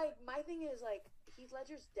 But like, my thing is like, Heath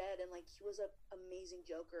Ledger's dead, and like he was an amazing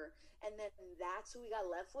Joker, and then that's who we got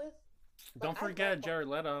left with. Don't forget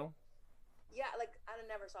Jared Leto. Yeah, like I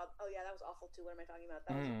never saw. Oh yeah, that was awful too. What am I talking about?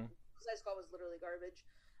 That was Suicide Squad was literally garbage.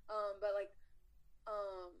 But like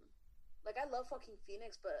I love fucking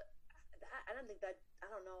Phoenix, but I don't think that.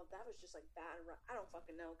 I don't know. That was just like bad. I don't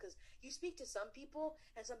fucking know, because you speak to some people,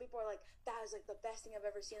 and some people are like, that is like the best thing I've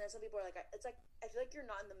ever seen, and some people are like, it's like I feel like you're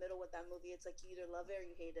not in the middle with that movie. It's like you either love it or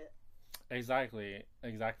you hate it. Exactly.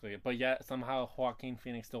 But yet somehow Joaquin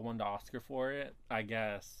Phoenix still won the Oscar for it. I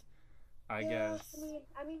guess. I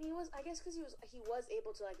mean, he was. I guess because he was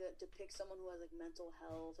able to like depict someone who has like mental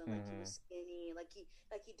health, and like he was skinny, like he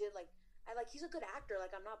did like he's a good actor.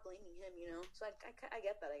 Like I'm not blaming him, you know. So I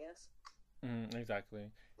get that, I guess.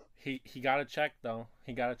 Exactly. He got a check though.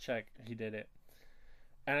 He got a check. He did it,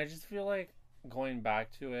 and I just feel like going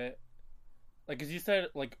back to it, like as you said,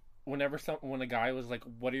 like. When a guy was like,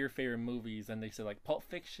 "What are your favorite movies?" and they said like Pulp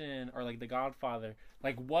Fiction or like The Godfather,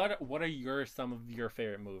 like what are some of your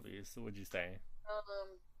favorite movies? Would you say?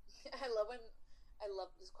 I love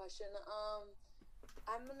this question.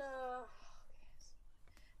 I'm gonna.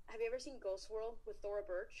 Have you ever seen Ghost World with Thora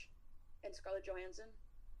Birch and Scarlett Johansson?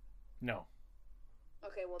 No.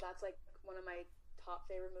 Okay, well that's like one of my top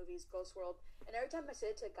favorite movies, Ghost World. And every time I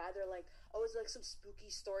say it to a guy, they're like, "Oh, it's like some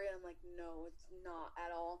spooky story." And I'm like, "No, it's not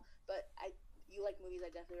at all." But you like movies, I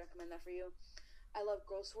definitely recommend that for you. I love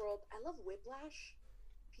Ghost World. I love Whiplash.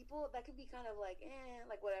 People that could be kind of like,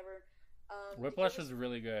 like whatever. Whiplash is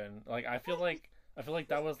really good. Like I feel like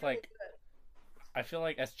that was like, I feel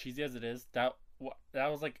like as cheesy as it is, that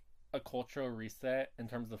was like a cultural reset in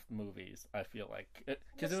terms of movies. I feel like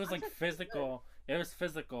because it was like physical. It was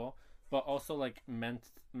physical. But also like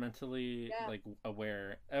mentally like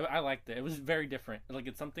aware. I liked it. It was very different. Like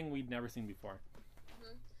it's something we'd never seen before.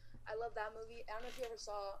 I love that movie. I don't know if you ever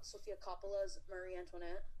saw Sofia Coppola's Marie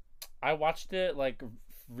Antoinette. I watched it like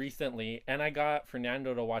recently, and I got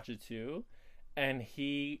Fernando to watch it too, and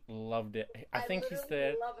he loved it. I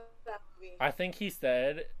literally love that movie. I think he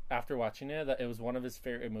said after watching it that it was one of his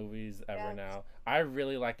favorite movies ever. Yes. Now I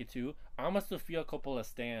really like it too. I'm a Sofia Coppola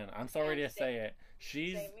stan. I'm sorry to say it.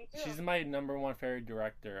 Same, me too. She's my number one favorite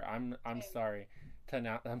director. I'm Same. sorry to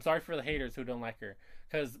now. I'm sorry for the haters who don't like her.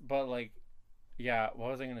 But like, yeah.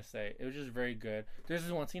 What was I gonna say? It was just very good. There's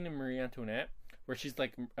this one scene in Marie Antoinette where she's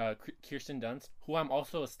like Kirsten Dunst, who I'm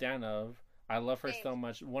also a stan of. I love her Same. so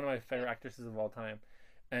much. One of my favorite actresses of all time,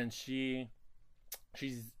 and she's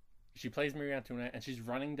she plays Marie Antoinette, and she's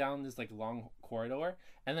running down this like long corridor,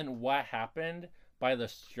 and then What Happened by The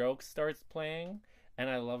Strokes starts playing, and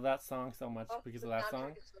I love that song so much because of that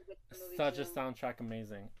song. Is so good in the movie Such a too. soundtrack,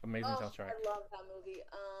 amazing soundtrack. I love that movie.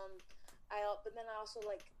 But then I also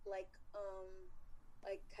like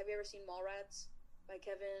have you ever seen Mallrats by not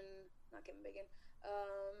Kevin Bacon.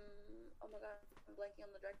 Oh my god, I'm blanking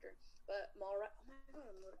on the director. But Mallrats. Oh my god,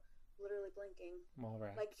 I'm literally blanking.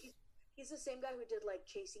 Mallrats. Like he's the same guy who did like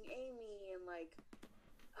Chasing Amy and like.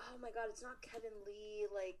 Oh my god, it's not Kevin Lee.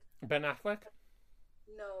 Like Ben Affleck.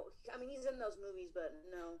 no, I mean he's in those movies, but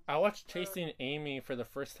no. I watched Chasing Amy for the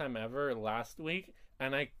first time ever last week,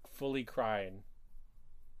 and I fully cried.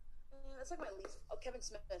 That's like my least. Oh, Kevin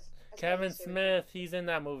Smith. That's my Kevin least favorite. Smith, he's in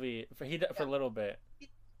that movie for a little bit.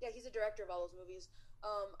 Yeah, he's a director of all those movies.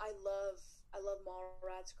 I love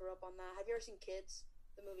Mallrats. Grew up on that. Have you ever seen Kids?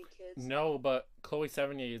 The movie Kids. No, but Chloe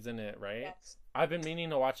Sevigny is in it, right? Yes. I've been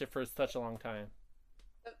meaning to watch it for such a long time.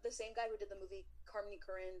 The same guy who did the movie Harmony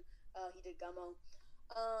Korine. He did Gummo.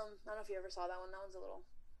 I don't know if you ever saw that one. That one's a little.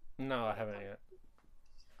 No, I haven't yet.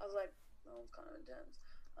 I was like, that one's kind of intense.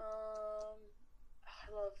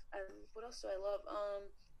 What else do I love?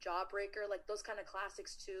 Jawbreaker, like those kind of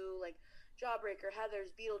classics too, like Jawbreaker, Heathers,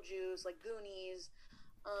 Beetlejuice, like Goonies,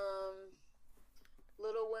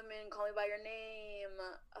 Little Women, Call Me by Your Name.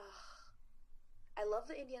 I love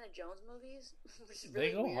the Indiana Jones movies. Which is really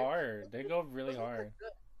They go weird. hard. They go really Those ones are hard.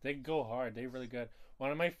 good. They go hard. They're really good.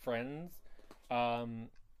 One of my friends,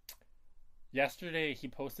 yesterday he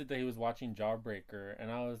posted that he was watching Jawbreaker,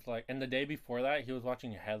 and I was like, and the day before that he was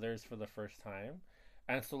watching Heathers for the first time,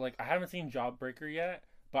 and so like I haven't seen Jawbreaker yet,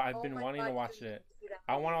 but I've Oh been my wanting God, to watch you need it. to see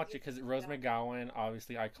that I want to movie. watch You it because need to Rose see that. McGowan,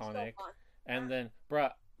 obviously So iconic, fun. and then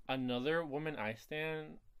bruh, another woman I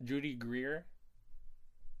stand, Judy Greer.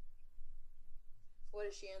 What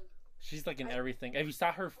is she in? She's like in I- everything. If you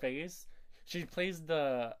saw her face, she plays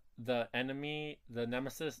the enemy, the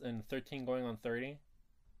nemesis in 13 Going on 30.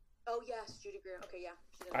 Oh yes, Judy Greer. Okay, yeah.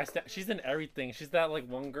 She's in everything. She's that like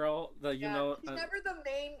one girl that you Yeah, know. she's never the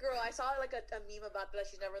main girl. I saw like a meme about that.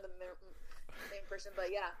 She's never the main person.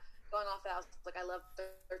 But yeah, going off that, I was like, I love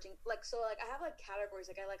 13. Like so, like I have like categories.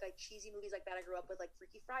 Like I like cheesy movies like that I grew up with, like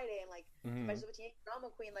Freaky Friday and like Mhm. Spice of a Teenage Drama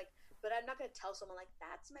Queen. Like, but I'm not gonna tell someone like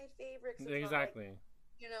that's my favorite. 'Cause it's not, like, Exactly.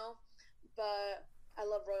 you know, but I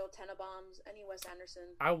love Royal Tenenbaums. Any Wes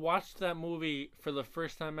Anderson. I watched that movie for the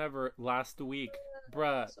first time ever last week,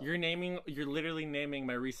 bruh. So- You're literally naming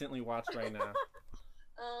my recently watched right now.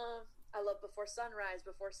 I love Before Sunrise,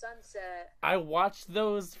 Before Sunset. I watched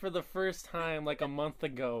those for the first time like a month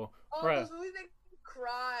ago, Oh, bruh. those movies make me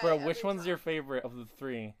cry. Bruh, which every one's time. your favorite of the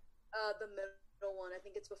three? The middle one. I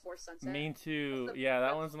think it's Before Sunset. Me too. That's the Yeah, that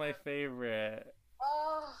best one's my one. favorite.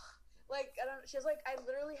 Oh, like I don't. She has like I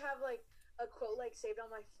literally have like a quote like saved on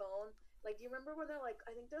my phone. Like, do you remember when they're like?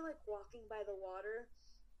 I think they're like walking by the water.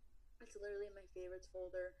 It's literally in my favorites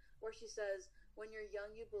folder where she says, "When you're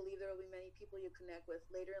young, you believe there will be many people you connect with.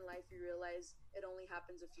 Later in life, you realize it only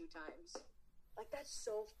happens a few times." Like that's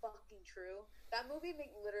so fucking true. That movie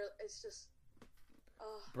make literally. It's just.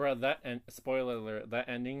 Oh. Bruh, spoiler alert, that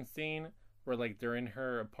ending scene where like they're in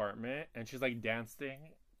her apartment and she's like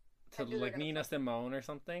dancing to I knew they were like gonna Nina Simone or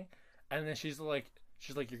something, and then she's like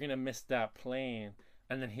you're gonna miss that plane,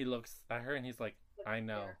 and then he looks at her and he's like, I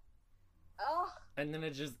know, Oh, and then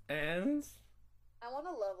it just ends. I want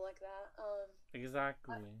to love like that.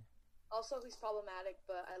 Exactly. Also, he's problematic,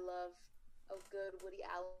 but I love a good Woody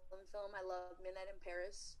Allen film. I love Midnight in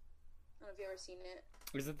Paris. I don't know if you've ever seen it.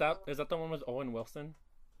 Is that the one with Owen Wilson?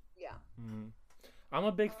 Yeah. I'm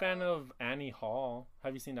a big fan of Annie Hall.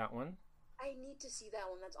 Have you seen that one? I need to see that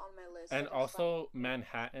one. That's on my list. And Like, also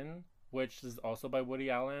Manhattan, which is also by Woody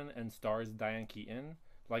Allen and stars Diane Keaton.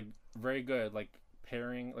 Like very good, like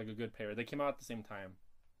pairing, like a good pair. They came out at the same time.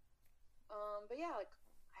 But yeah, like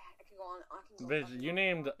I can go on. I can go Bitch, on.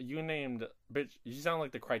 you named bitch. You sound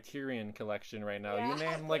like the Criterion Collection right now. Yeah.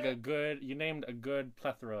 You named a good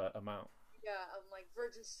plethora amount. Yeah, like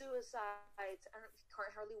Virgin Suicides,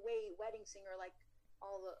 Can't Hardly Wait, Wedding Singer, like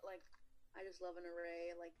all the like. I just love an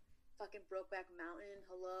array. Like fucking Brokeback Mountain.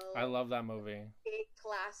 Hello. I love that movie. Big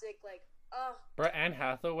classic, like, oh. Bro, Anne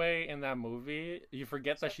Hathaway in that movie, you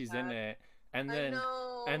forget So that she's bad. in it. I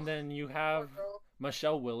know. And then you Poor have girl.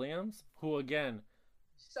 Michelle Williams, who again,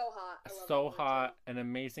 So hot. I love so that hot, an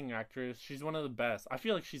amazing actress. She's one of the best. I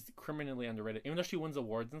feel like she's criminally underrated. Even though she wins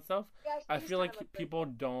awards and stuff, Yeah, I she's feel kind like of people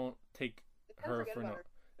don't take they kind of her forget for about no. her.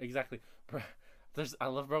 Exactly. Bro, I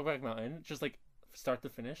love Brokeback Mountain, just like start to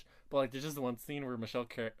finish. But like, there's just one scene where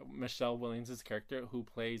Michelle Williams' character, who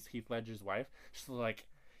plays Heath Ledger's wife, she's like,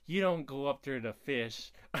 "You don't go up there to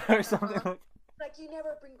fish," or something like. Like, you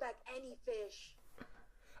never bring back any fish.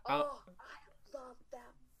 Uh, Oh, I love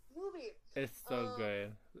that movie. It's so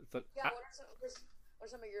good. Yeah, what are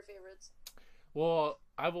some of your favorites? Well,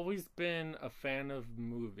 I've always been a fan of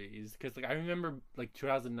movies because, like, I remember like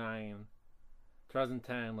 2009,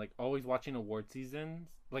 2010, like always watching award seasons.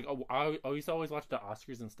 Like, I used to always watch the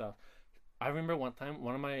Oscars and stuff. I remember one time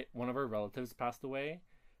one of our relatives passed away,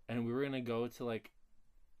 and we were gonna go to like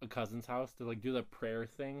a cousin's house to like do the prayer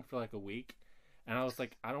thing for like a week, and I was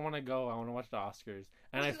like, I don't want to go. I want to watch the Oscars,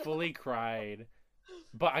 and I fully cried.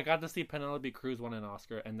 But I got to see Penelope Cruz win an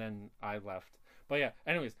Oscar, and then I left. But yeah,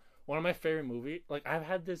 anyways, one of my favorite movies, like I've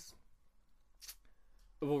had this.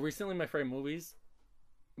 Well, recently my favorite movies,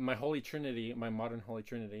 my Holy Trinity, my modern Holy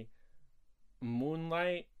Trinity,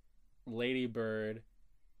 Moonlight, Lady Bird,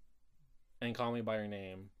 and Call Me by Your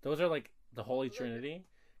Name. Those are like the Holy Trinity,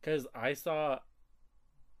 because I saw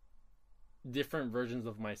different versions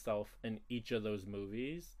of myself in each of those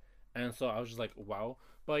movies, and so I was just like, wow.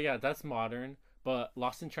 But yeah, that's modern. But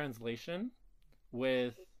Lost in Translation,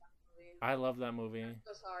 with I love that movie. I'm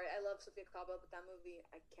so sorry. I love Sofia Coppola, but that movie,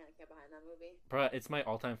 I can't get behind that movie. Bruh, it's my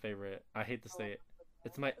all-time favorite. I hate to say it.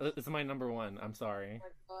 It's my number one. I'm sorry. Oh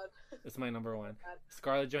my god. It's my number one. God.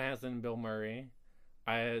 Scarlett Johansson, Bill Murray.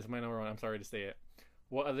 It's my number one. I'm sorry to say it.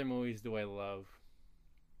 What other movies do I love?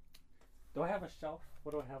 Do I have a shelf?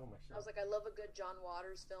 What do I have on my I shelf? was like, I love a good John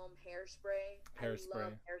Waters film, Hairspray. Hairspray. I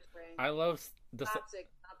love Hairspray. I love the. Classic,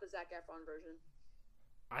 not the Zac Efron version.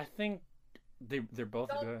 I think they're both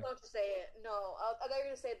Don't good. say it. No, I thought you were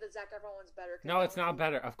gonna say the Zac Efron one's better. No, it's not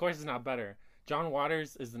better. Of course, it's not better. John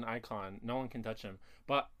Waters is an icon. No one can touch him.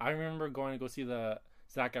 But I remember going to go see the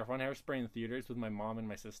Zac Efron Hairspray in theaters with my mom and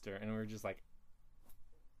my sister, and we were just like,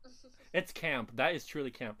 it's camp. That is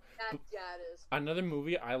truly camp. Yeah, it is. Another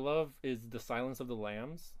movie I love is The Silence of the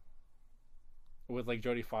Lambs, with like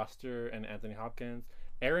Jodie Foster and Anthony Hopkins.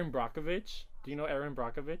 Erin Brockovich. Do you know Erin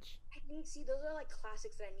Brockovich? See, those are like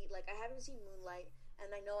classics that I need. Like, I haven't seen Moonlight,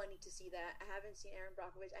 and I know I need to see that. I haven't seen Erin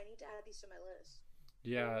Brockovich. I need to add these to my list.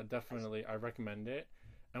 Yeah, definitely. I recommend it.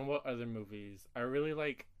 And what other movies? I really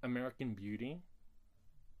like American Beauty.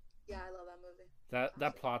 Yeah, I love that movie.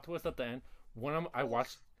 That plot twist at the end. I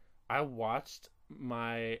watched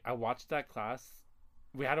that class.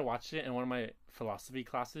 We had to watch it in one of my philosophy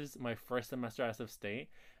classes, my first semester at SF State,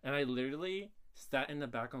 and I literally sat in the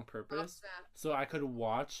back on purpose so I could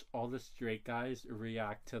watch all the straight guys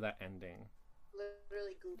react to that ending.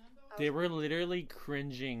 Literally goop. They were literally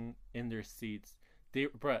cringing in their seats. They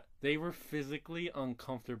were physically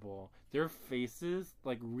uncomfortable. Their faces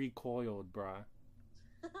like recoiled, bruh.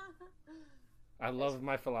 I love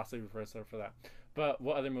my philosophy professor for that. But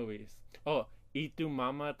what other movies? Oh, Y tu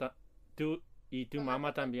mama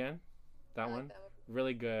también. That one,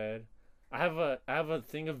 really good. I have a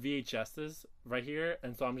thing of VHSs right here,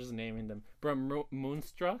 and so I'm just naming them. Bro,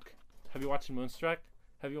 Moonstruck. Have you watched Moonstruck?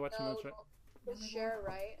 Have you watched Moonstruck? It's Cher,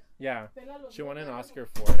 right? Yeah, she won an Oscar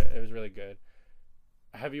for it. It was really good.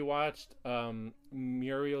 Have you watched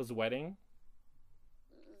Muriel's Wedding?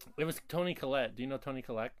 It was Toni Collette. Do you know Toni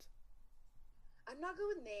Collette? I'm not good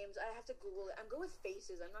with names. I have to Google it. I'm good with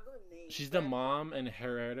faces. I'm not good with names. She's the mom in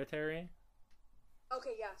Hereditary.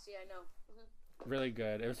 Okay, yeah. See, I know. Mm-hmm. Really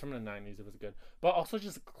good. It was from the 90s. It was good. But also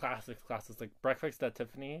just classics like Breakfast at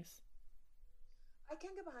Tiffany's. I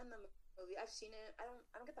can't get behind the movie. I've seen it. I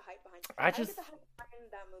don't get the hype behind it. I don't get the hype behind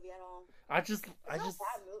that movie at all. It's not a bad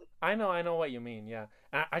movie. I know what you mean. Yeah.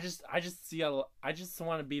 I just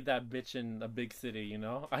want to be that bitch in a big city, you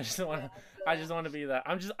know? I just want to be that.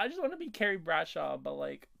 I just want to be Carrie Bradshaw, but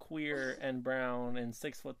like queer and brown and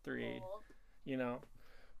 6'3", you know?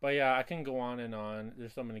 But yeah, I can go on and on.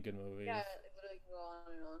 There's so many good movies. Yeah, literally can go on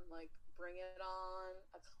and on. Like, Bring It On,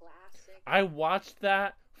 a classic. I watched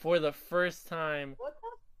that for the first time. What the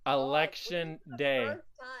Election day.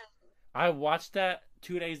 First time? I watched that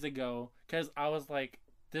 2 days ago because I was like,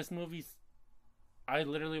 this movie's. I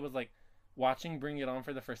literally was like, watching Bring It On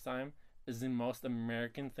for the first time is the most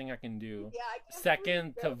American thing I can do. Yeah, I can't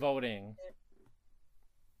Second to voting.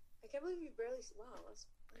 I can't believe you barely. Wow, that's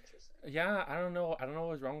interesting. person. Yeah, I don't know. I don't know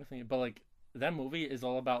what was wrong with me, but like that movie is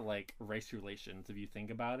all about like race relations. If you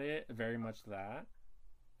think about it, very much that.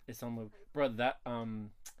 It's some movie, bro.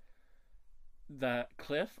 That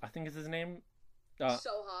Cliff, I think is his name. So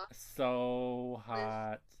hot. So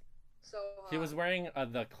hot. So hot. He was wearing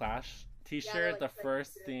the Clash T-shirt. The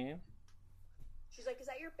first scene. She's like, "Is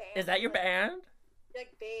that your band? Is that your band?"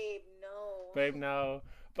 Like, babe, no. Babe, no.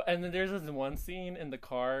 But and then there's this one scene in the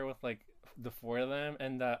car with like the four of them,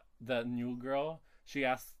 and the new girl. She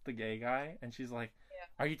asks the gay guy, and she's like,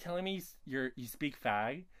 "Are you telling me you speak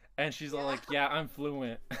fag?" And she's all like, "Yeah, I'm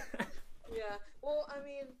fluent." Yeah. Well, I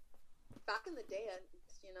mean, back in the day, that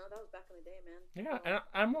was back in the day, man. Yeah, and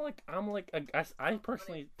I'm like, I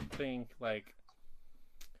personally think like,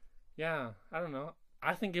 yeah, I don't know.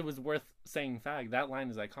 I think it was worth saying fag. That line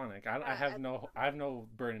is iconic. I have no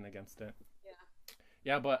burden against it. Yeah.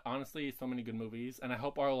 Yeah, but honestly, so many good movies, and I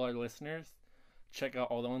hope all our listeners check out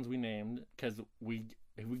all the ones we named, because we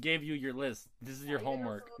gave you your list. This is your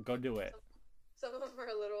homework. Go do it. Some of them are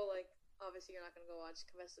a little like, obviously you're not gonna go watch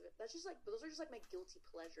Confess. That's just like, those are just like my guilty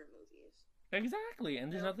pleasure movies. Exactly,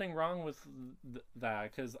 and there's nothing wrong with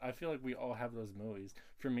that, because I feel like we all have those movies.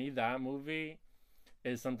 For me, that movie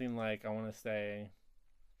is something like, I want to say,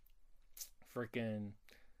 freaking,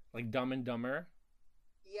 like Dumb and Dumber.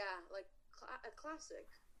 Yeah, like a classic.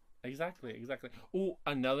 Exactly. Ooh,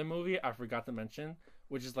 another movie I forgot to mention,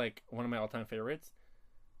 which is like one of my all-time favorites,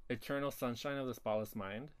 Eternal Sunshine of the Spotless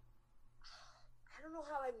Mind. I don't know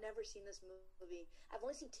how I've never seen this movie. I've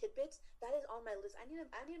only seen tidbits. That is on my list. I need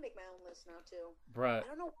to make my own list now too. Bruh. I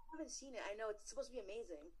don't know why I haven't seen it. I know it's supposed to be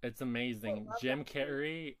amazing. It's amazing. Jim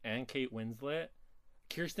Carrey and Kate Winslet.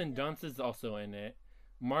 Kirsten Dunst is also in it.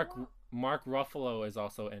 Mark Ruffalo is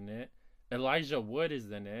also in it. Elijah Wood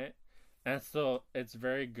is in it. And so it's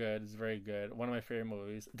very good. It's very good. One of my favorite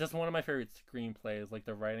movies. Just one of my favorite screenplays. Like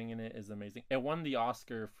the writing in it is amazing. It won the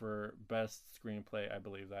Oscar for best screenplay, I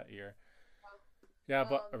believe, that year. Yeah,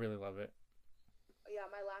 but I really love it. Yeah,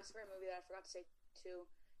 my last favorite movie that I forgot to say too,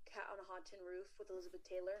 Cat on a Hot Tin Roof with Elizabeth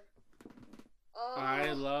Taylor. Oh,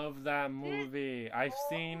 I love that movie. I've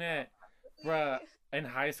seen it. Bruh, in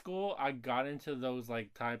high school, I got into those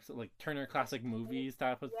like types of like Turner Classic Movies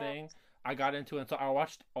type of thing. I got into it, so I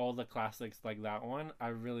watched all the classics like that one. I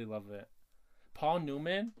really love it. Paul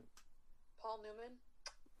Newman.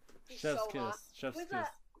 He's Chef's so kiss. hot. Chef's kiss.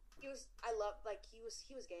 He was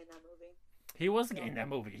gay in that movie. He was gay in that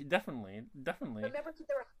movie. Definitely. I remember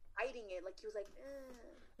they were hiding it. Like he was like,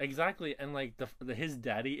 Exactly, and like his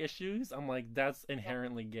daddy issues. I'm like, that's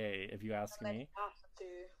inherently gay, if you ask me.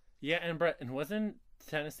 Yeah, and Brett, and wasn't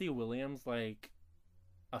Tennessee Williams like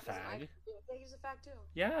a fag? Yeah, he was a fag too.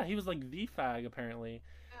 Yeah, he was like the fag apparently.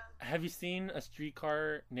 Yeah. Have you seen A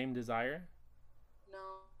Streetcar Named Desire? No,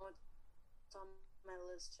 it's on my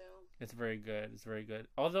list too. It's very good. It's very good.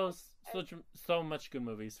 All those so much good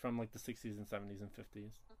movies from like the 60s and 70s and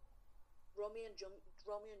 50s. Romeo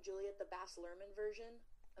and Juliet, the Baz Luhrmann version,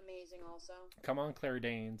 amazing also. Come on, Claire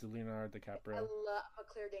Danes, Leonardo DiCaprio. I love a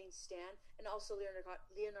Claire Danes stan, and also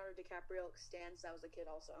Leonardo DiCaprio stans. That was a kid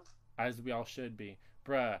also. As we all should be.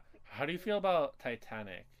 Bruh, how do you feel about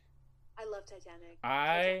Titanic? I love Titanic.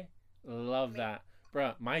 I love that.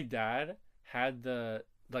 Bruh, my dad had the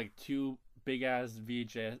like two big ass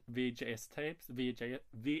VHS tapes,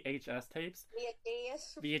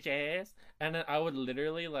 and then I would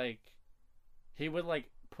literally like, he would like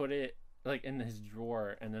put it like in his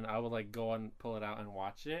drawer, and then I would like go and pull it out and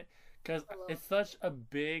watch it, because it's such a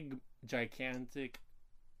big, gigantic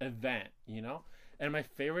event, you know. And my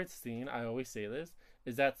favorite scene, I always say this,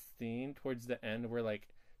 is that scene towards the end where like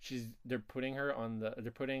they're putting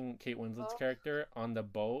Kate Winslet's character on the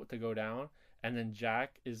boat to go down, and then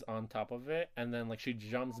Jack is on top of it, and then like she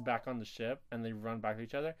jumps back on the ship and they run back to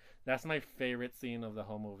each other. That's my favorite scene of the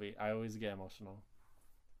whole movie. I always get emotional.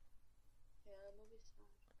 Yeah, the movie's sad.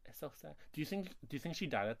 It's so sad. Do you think she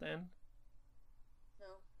died at the end?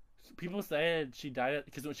 No. People said she died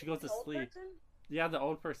because when she goes to sleep. Person? Yeah, the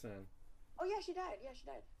old person. Oh yeah, she died.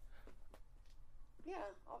 Yeah,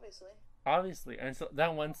 Obviously. And so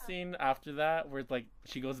that one scene after that where like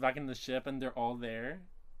she goes back in the ship and they're all there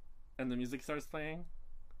and the music starts playing.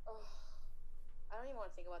 Oh, I don't even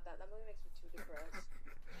want to think about that. That movie makes me too depressed.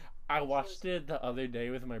 I watched it the other day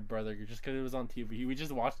with my brother just because it was on TV. We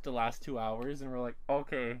just watched the last 2 hours and we're like,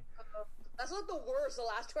 okay. That's not the worst. The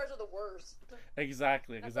last 2 hours are the worst.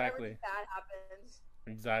 Exactly. That's when everything bad happens.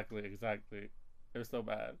 Exactly. It was so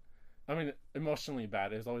bad. I mean, emotionally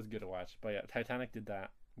bad. It was always good to watch. But yeah, Titanic did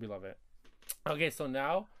that. We love it. Okay, so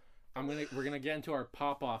now we're gonna get into our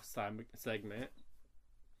pop-off segment.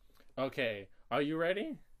 Okay, are you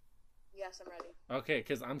ready? Yes, I'm ready. Okay,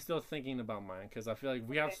 because I'm still thinking about mine because I feel like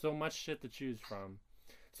we have Okay. so much shit to choose from.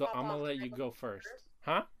 So Pop I'm gonna off. let Can I you go go first. first?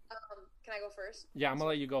 Huh? Can I go first? Yeah, I'm gonna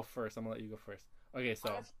let you go first. I'm gonna let you go first. Okay, On so.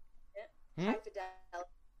 a Hmm? high fidelity.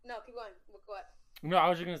 No, keep going. What? No, I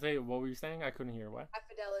was just gonna say, what were you saying? I couldn't hear. What? High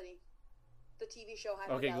Fidelity. The TV show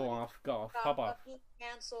High Okay, go Fidelity. off. Go off. Got Pop off. fucking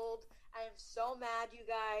canceled. I am so mad, you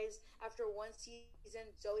guys. After one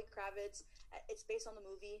season, Zoe Kravitz. It's based on the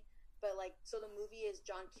movie, but like, so the movie is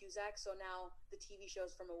John Cusack. So now the TV show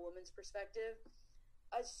is from a woman's perspective.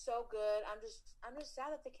 It's so good. I'm just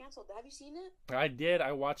sad that they canceled. Have you seen it? I did.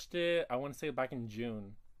 I watched it. I want to say back in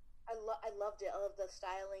June. I loved it. I love the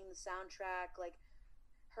styling, the soundtrack, like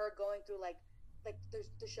her going through like there's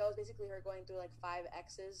the show is basically her going through like five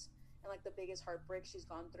exes and like the biggest heartbreak she's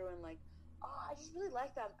gone through, and like, oh, I just really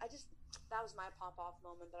like that. That was my pop off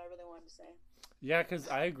moment that I really wanted to say. Yeah, because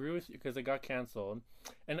I agree with you because it got canceled.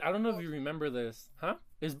 And I don't know if you remember this. Huh?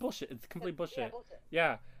 It's bullshit. It's complete Yeah, bullshit. bullshit.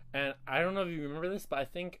 Yeah. And I don't know if you remember this, but I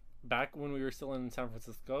think back when we were still in San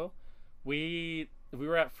Francisco, we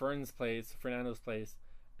were at Fernando's place,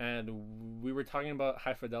 and we were talking about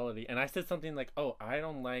High Fidelity. And I said something like, oh, I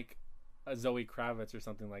don't like Zoe Kravitz or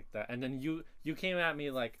something like that. And then you came at me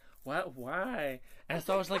like, what? Why? And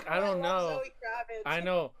so I was like, I don't love know. Zoe Kravitz. I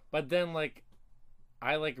know. But then, like,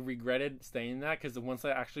 I like regretted saying that because once I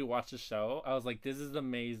actually watched the show, I was like, "This is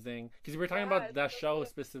amazing." Because we were talking Yeah, about it's that so show good.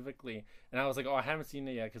 specifically, and I was like, "Oh, I haven't seen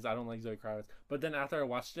it yet because I don't like Zoe Kravitz." But then after I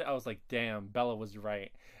watched it, I was like, "Damn, Bella was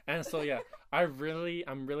right." And so yeah, I'm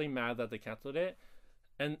really mad that they canceled it.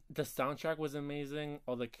 And the soundtrack was amazing.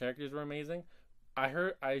 All the characters were amazing.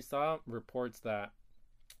 I saw reports that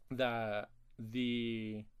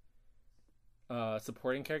the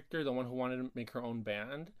supporting character, the one who wanted to make her own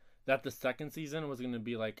band, that the second season was going to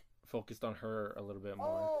be like focused on her a little bit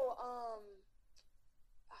more.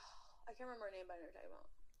 I can't remember her name, but I know what you're talking about.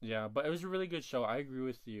 Yeah, but it was a really good show. I agree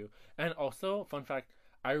with you. And also, fun fact,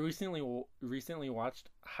 I recently watched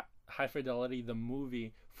High Fidelity the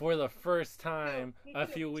movie for the first time Me a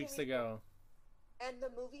too, few me too, weeks me too. ago. And the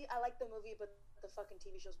movie, I like the movie, but the fucking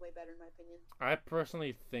TV show's way better in my opinion. I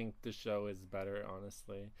personally think the show is better,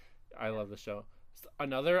 honestly. I love the show.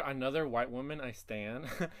 Another white woman I stan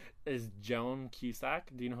is Joan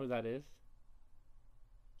Cusack. Do you know who that is?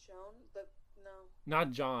 Joan, the no.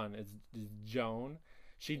 Not John. It's Joan.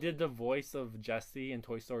 She did the voice of Jessie in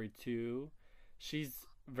Toy Story 2. She's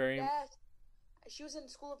very. Yes, she was in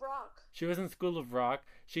School of Rock. She was in School of Rock.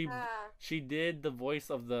 Ah. She did the voice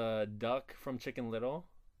of the duck from Chicken Little.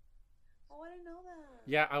 Oh, I didn't know that.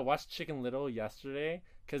 Yeah, I watched Chicken Little yesterday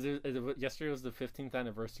because yesterday was the 15th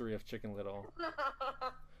anniversary of Chicken Little.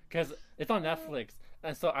 Because it's on Netflix,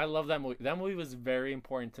 and so I love that movie. That movie was very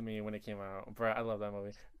important to me when it came out. Bro, I love that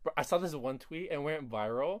movie. Bro, I saw this one tweet and went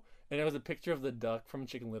viral, and it was a picture of the duck from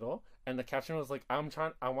Chicken Little, and the caption was like, I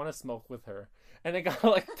want to smoke with her," and it got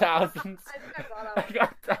like thousands. I think I saw that I one.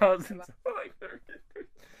 got thousands. Like,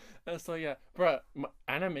 and so yeah, bro,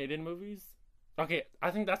 animated movies. Okay,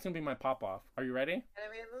 I think that's gonna be my pop off. Are you ready?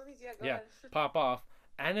 Animated movies, yeah, go Yeah, ahead. pop off.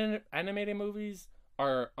 Animated movies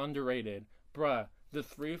are underrated, bruh. The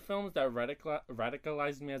three films that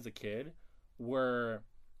radicalized me as a kid were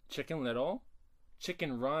Chicken Little,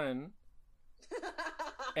 Chicken Run,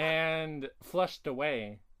 and Flushed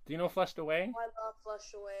Away. Do you know Flushed Away? Oh, I love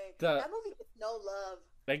Flush Away. The That movie gets no love.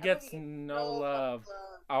 it That gets movie gets no fucking love.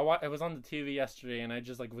 love. It was on the TV yesterday, and I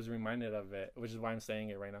just like was reminded of it, which is why I'm saying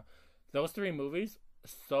it right now. Those three movies,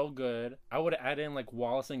 so good. I would add in like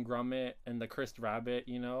Wallace and Gromit and the Cursed Rabbit.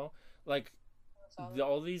 You know, like Solid.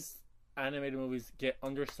 all these animated movies get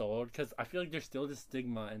undersold because I feel like there's still this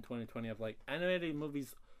stigma in 2020 of like animated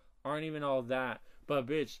movies aren't even all that. But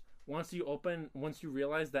bitch, once you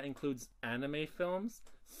realize that includes anime films,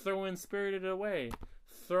 throw in Spirited Away,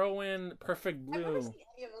 throw in Perfect I've never Blue, seen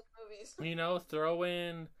any of those movies. you know, throw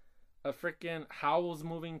in a freaking Howl's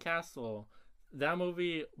Moving Castle. That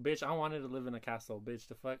movie, bitch, I wanted to live in a castle, bitch.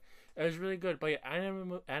 The fuck, it was really good. But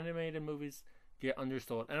yeah, animated movies get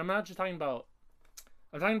undersold, and I'm not just talking about.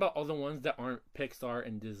 I'm talking about all the ones that aren't Pixar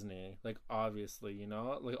and Disney, like obviously, you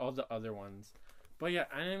know, like all the other ones. But yeah,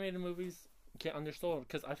 animated movies get undersold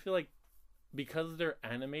because I feel like because they're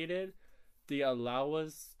animated, they allow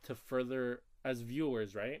us to further as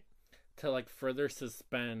viewers, right? To like further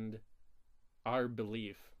suspend our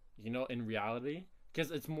belief, you know, in reality,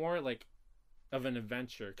 because it's more like of an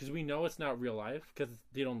adventure because we know it's not real life because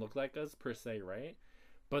they don't look like us per se, right?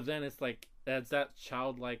 But then it's like it's that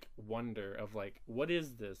childlike wonder of like, what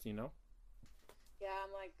is this, you know? Yeah,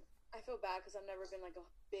 I'm like, I feel bad because I've never been like a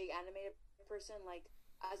big animated person. Like,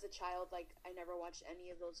 as a child, like I never watched any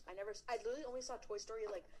of those. I literally only saw Toy Story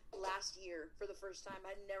like last year for the first time.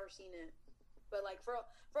 I'd never seen it, but like for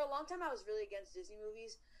a long time, I was really against Disney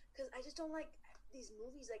movies because I just don't like these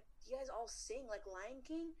movies. Like you guys all sing like Lion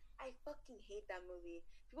King. I fucking hate that movie.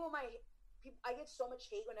 I get so much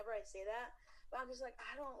hate whenever I say that, but I'm just like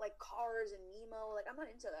I don't like Cars and Nemo. Like I'm not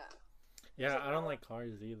into that. Yeah, Like, I don't like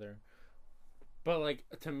Cars either. But like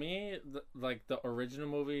to me, like the original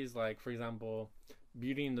movies, like for example,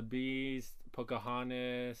 Beauty and the Beast,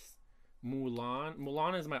 Pocahontas, Mulan.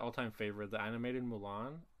 Mulan is my all-time favorite. The animated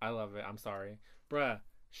Mulan, I love it. I'm sorry, bruh.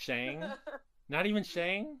 Shang, not even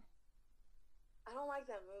Shang. I don't like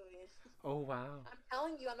that movie. Oh wow. I'm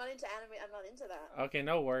telling you, I'm not into anime. I'm not into that. Okay,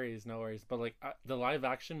 no worries, no worries. But like the live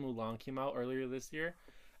action Mulan came out earlier this year,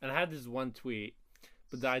 and I had this one tweet,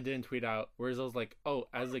 but that I didn't tweet out. Whereas I was like, oh,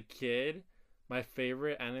 as a kid, my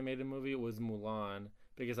favorite animated movie was Mulan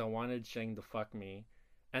because I wanted Shang to fuck me.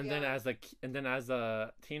 And then Yeah. as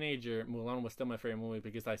a teenager, Mulan was still my favorite movie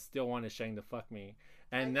because I still wanted Shang to fuck me.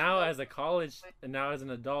 I And think now Noah. as a college and now as an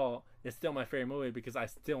adult, it's still my favorite movie because I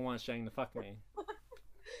still want Shang to fuck me.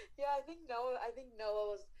 Yeah, I think Noah.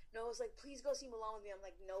 Noah was like, please go see Mulan with me. I'm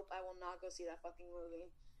like, nope, I will not go see that fucking movie.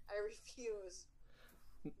 I refuse.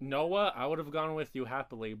 Noah, I would have gone with you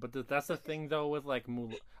happily, but that's the thing though with like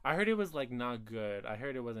Mulan. I heard it was like not good. I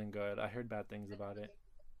heard it wasn't good. I heard bad things about it.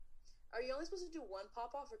 Are you only supposed to do one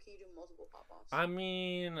pop off, or can you do multiple pop offs? I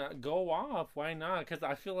mean, go off. Why not? Because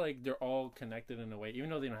I feel like they're all connected in a way, even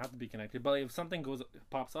though they don't have to be connected. But if something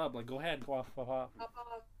pops up, like go ahead, go off, pop off. Pop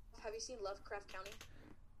off. Have you seen Lovecraft County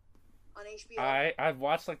on HBO? I've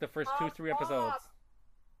watched like the first two, Pop three episodes. off.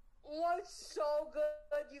 Oh, it's so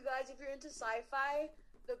good, you guys. If you're into sci-fi,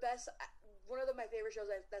 the best, one of my favorite shows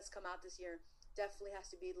that's come out this year definitely has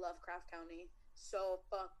to be Lovecraft County. So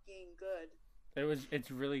fucking good. It's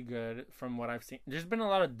really good from what I've seen. There's been a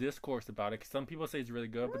lot of discourse about it. 'Cause some people say it's really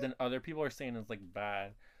good, but then other people are saying it's like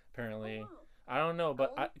bad. Apparently, Oh. I don't know,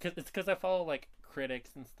 but because I follow like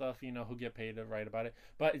critics and stuff, you know, who get paid to write about it.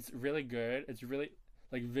 But it's really good. It's really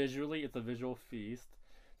like visually, it's a visual feast.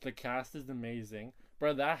 The cast is amazing,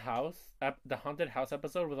 bro. That house, the haunted house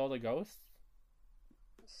episode with all the ghosts.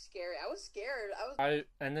 Scary. I was scared.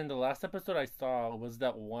 And then the last episode I saw was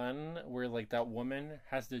that one where like that woman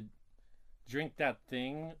has to drink that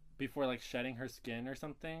thing before like shedding her skin or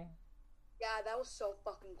something. Yeah, that was so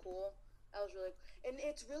fucking cool. That was really, and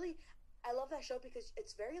it's really, I love that show because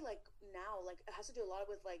it's very like now, like it has to do a lot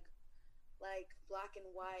with like black and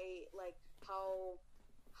white, like how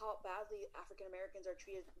badly African Americans are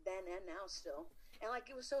treated then and now still. And like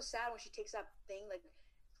it was so sad when she takes that thing, like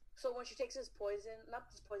so when she takes this poison, not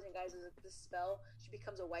this poison, guys, is this spell, she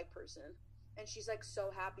becomes a white person. And she's like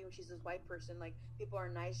so happy when she's this white person. Like people are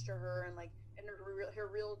nice to her, and like in her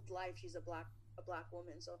real life, she's a black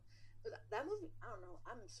woman. So, but that movie, I don't know.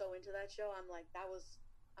 I'm so into that show. I'm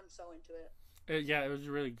so into it. Yeah, it was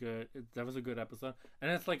really good. That was a good episode,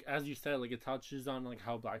 and it's like as you said, like it touches on like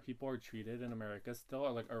how black people are treated in America still,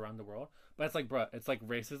 or like around the world. But it's like, bruh, it's like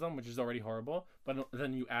racism, which is already horrible. But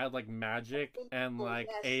then you add like magic and Oh, like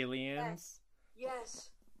yes, aliens, yes.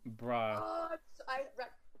 bruh. Oh,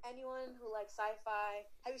 anyone who likes sci-fi.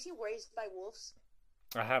 Have you seen Raised by Wolves?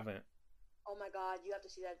 I haven't. Oh my god, you have to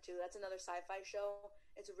see that too. That's another sci-fi show.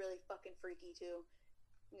 It's really fucking freaky too.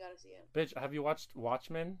 You gotta see it. Bitch, have you watched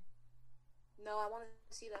Watchmen? No, I want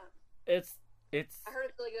to see that. It's I heard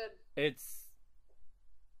it's really good. it's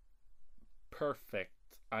perfect,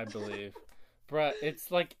 I believe. Bruh, it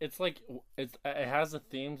has the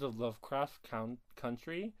themes of Lovecraft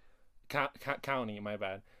Country, County, my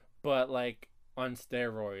bad, but like on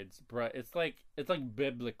steroids, bruh. It's like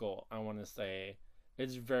biblical. I want to say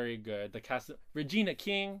it's very good. The cast, Regina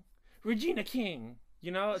King.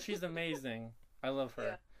 You know she's amazing. I love her.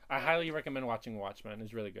 Yeah. I highly recommend watching Watchmen.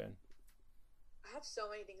 It's really good. I have so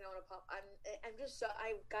many things I want to pop. I'm just so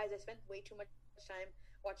guys. I spent way too much time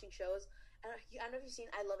watching shows. I don't know if you've seen.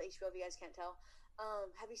 I love HBO. If you guys can't tell,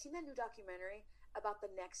 have you seen that new documentary about the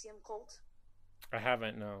Nexium cult? I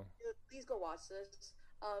haven't. No. Dude, please go watch this.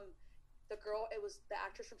 The girl, it was the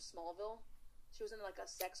actress from Smallville. She was in like a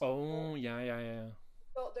sex. Oh cult. yeah.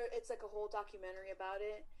 So it's like a whole documentary about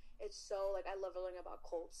it. It's so like I love learning about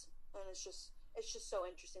cults, and it's just so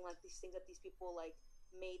interesting. Like these things that these people like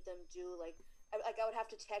made them do. Like I would have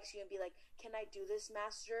to text you and be like, "Can I do this,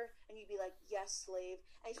 master?" And you'd be like, "Yes, slave."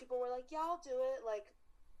 And these people were like, "Yeah, I'll do it." Like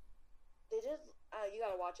they did. You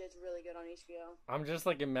gotta watch it. It's really good on HBO. I'm just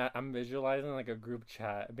like I'm visualizing like a group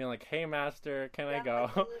chat, being like, "Hey, master, can I Yeah,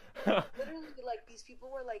 go?" literally, like these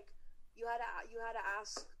people were like, you had to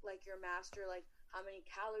ask like your master like how many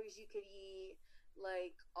calories you could eat,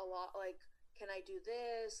 like a lot, like can I do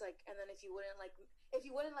this? Like, and then if you wouldn't like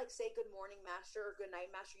say good morning master or good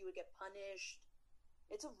night master, you would get punished.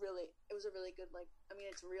 It was a really good, like, I mean,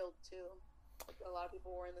 it's real too. A lot of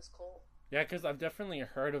people were in this cult. Yeah, because I've definitely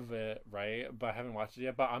heard of it, right? But I haven't watched it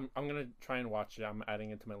yet. But I'm gonna try and watch it. I'm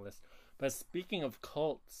adding it to my list. But speaking of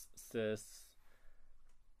cults, sis,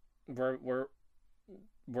 we're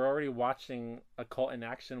already watching a cult in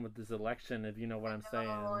action with this election. If you know what I'm saying.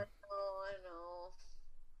 I know.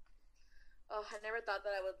 Oh, I never thought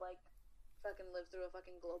that I would like fucking live through a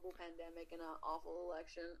fucking global pandemic and an awful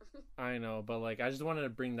election. I know, but like I just wanted to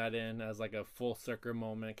bring that in as like a full circle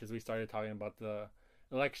moment because we started talking about the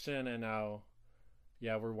election and now,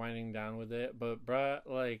 yeah, we're winding down with it. But bruh,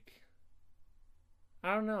 like,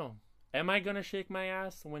 I don't know. Am I gonna shake my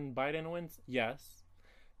ass when Biden wins? Yes.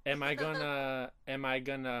 Am I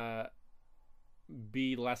gonna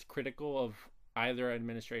be less critical of either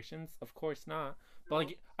administrations? Of course not. But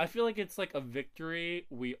like I feel like it's like a victory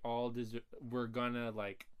we all deserve. We're gonna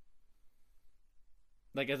like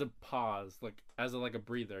as a pause, like as a like a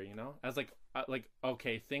breather, you know? As like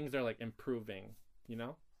okay, things are like improving, you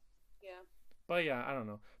know? Yeah. But yeah, I don't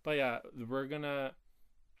know. But yeah, we're gonna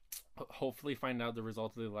hopefully find out the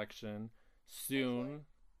results of the election soon. Hopefully.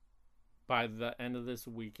 By the end of this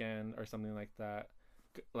weekend or something like that.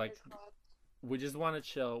 Like we just want to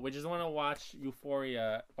chill. We just want to watch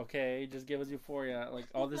Euphoria. Okay, just give us Euphoria. Like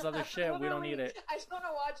all this other shit, we don't need it. I just want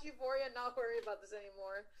to watch Euphoria and not worry about this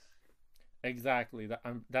anymore. Exactly.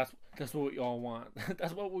 That's what we all want.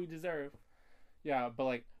 That's what we deserve. Yeah, but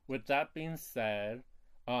like with that being said,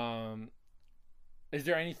 is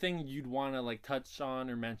there anything you'd want to like touch on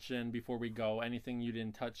or mention before we go? Anything you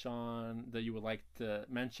didn't touch on that you would like to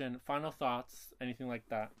mention? Final thoughts? Anything like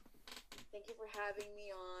that? Thank you for having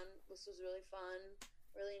me on. This was really fun.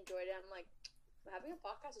 Really enjoyed it. I'm like, having a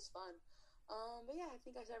podcast is fun. But yeah, I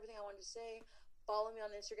think I said everything I wanted to say. Follow me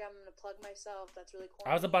on Instagram. I'm gonna plug myself. That's really corny.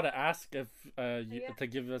 I was about to ask if to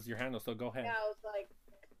give us your handle, so go ahead. Yeah, I was like,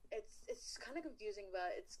 it's kind of confusing,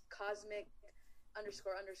 but it's cosmic ___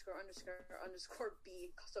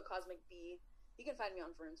 B. So Cosmic B. You can find me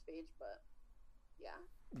on Fern's page, but yeah.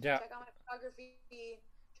 Check out my photography.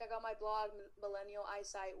 Check out my blog, Millennial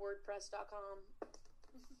Eyesight, WordPress.com.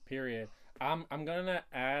 Period. I'm gonna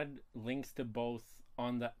add links to both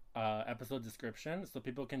on the episode description, so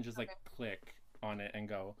people can just like click on it and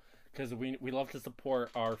go. Because we love to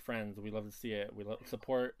support our friends. We love to see it. We love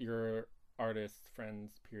support your artists,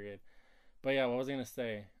 friends. Period. But yeah, what was I gonna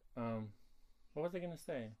say? What was I gonna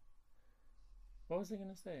say?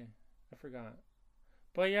 I forgot.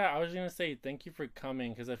 But yeah, I was gonna say thank you for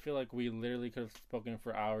coming because I feel like we literally could have spoken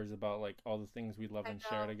for hours about like all the things we love and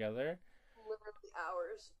share together. Literally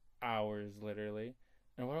hours, literally.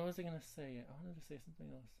 And what was I gonna say? I wanted to say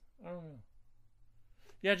something else. I don't know.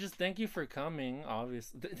 Yeah, just thank you for coming.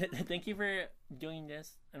 Obviously, thank you for doing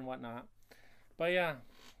this and whatnot. But yeah,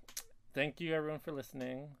 thank you everyone for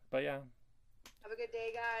listening. But yeah, have a good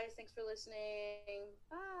day, guys. Thanks for listening.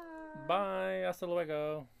 Bye. Bye. Hasta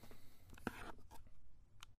luego.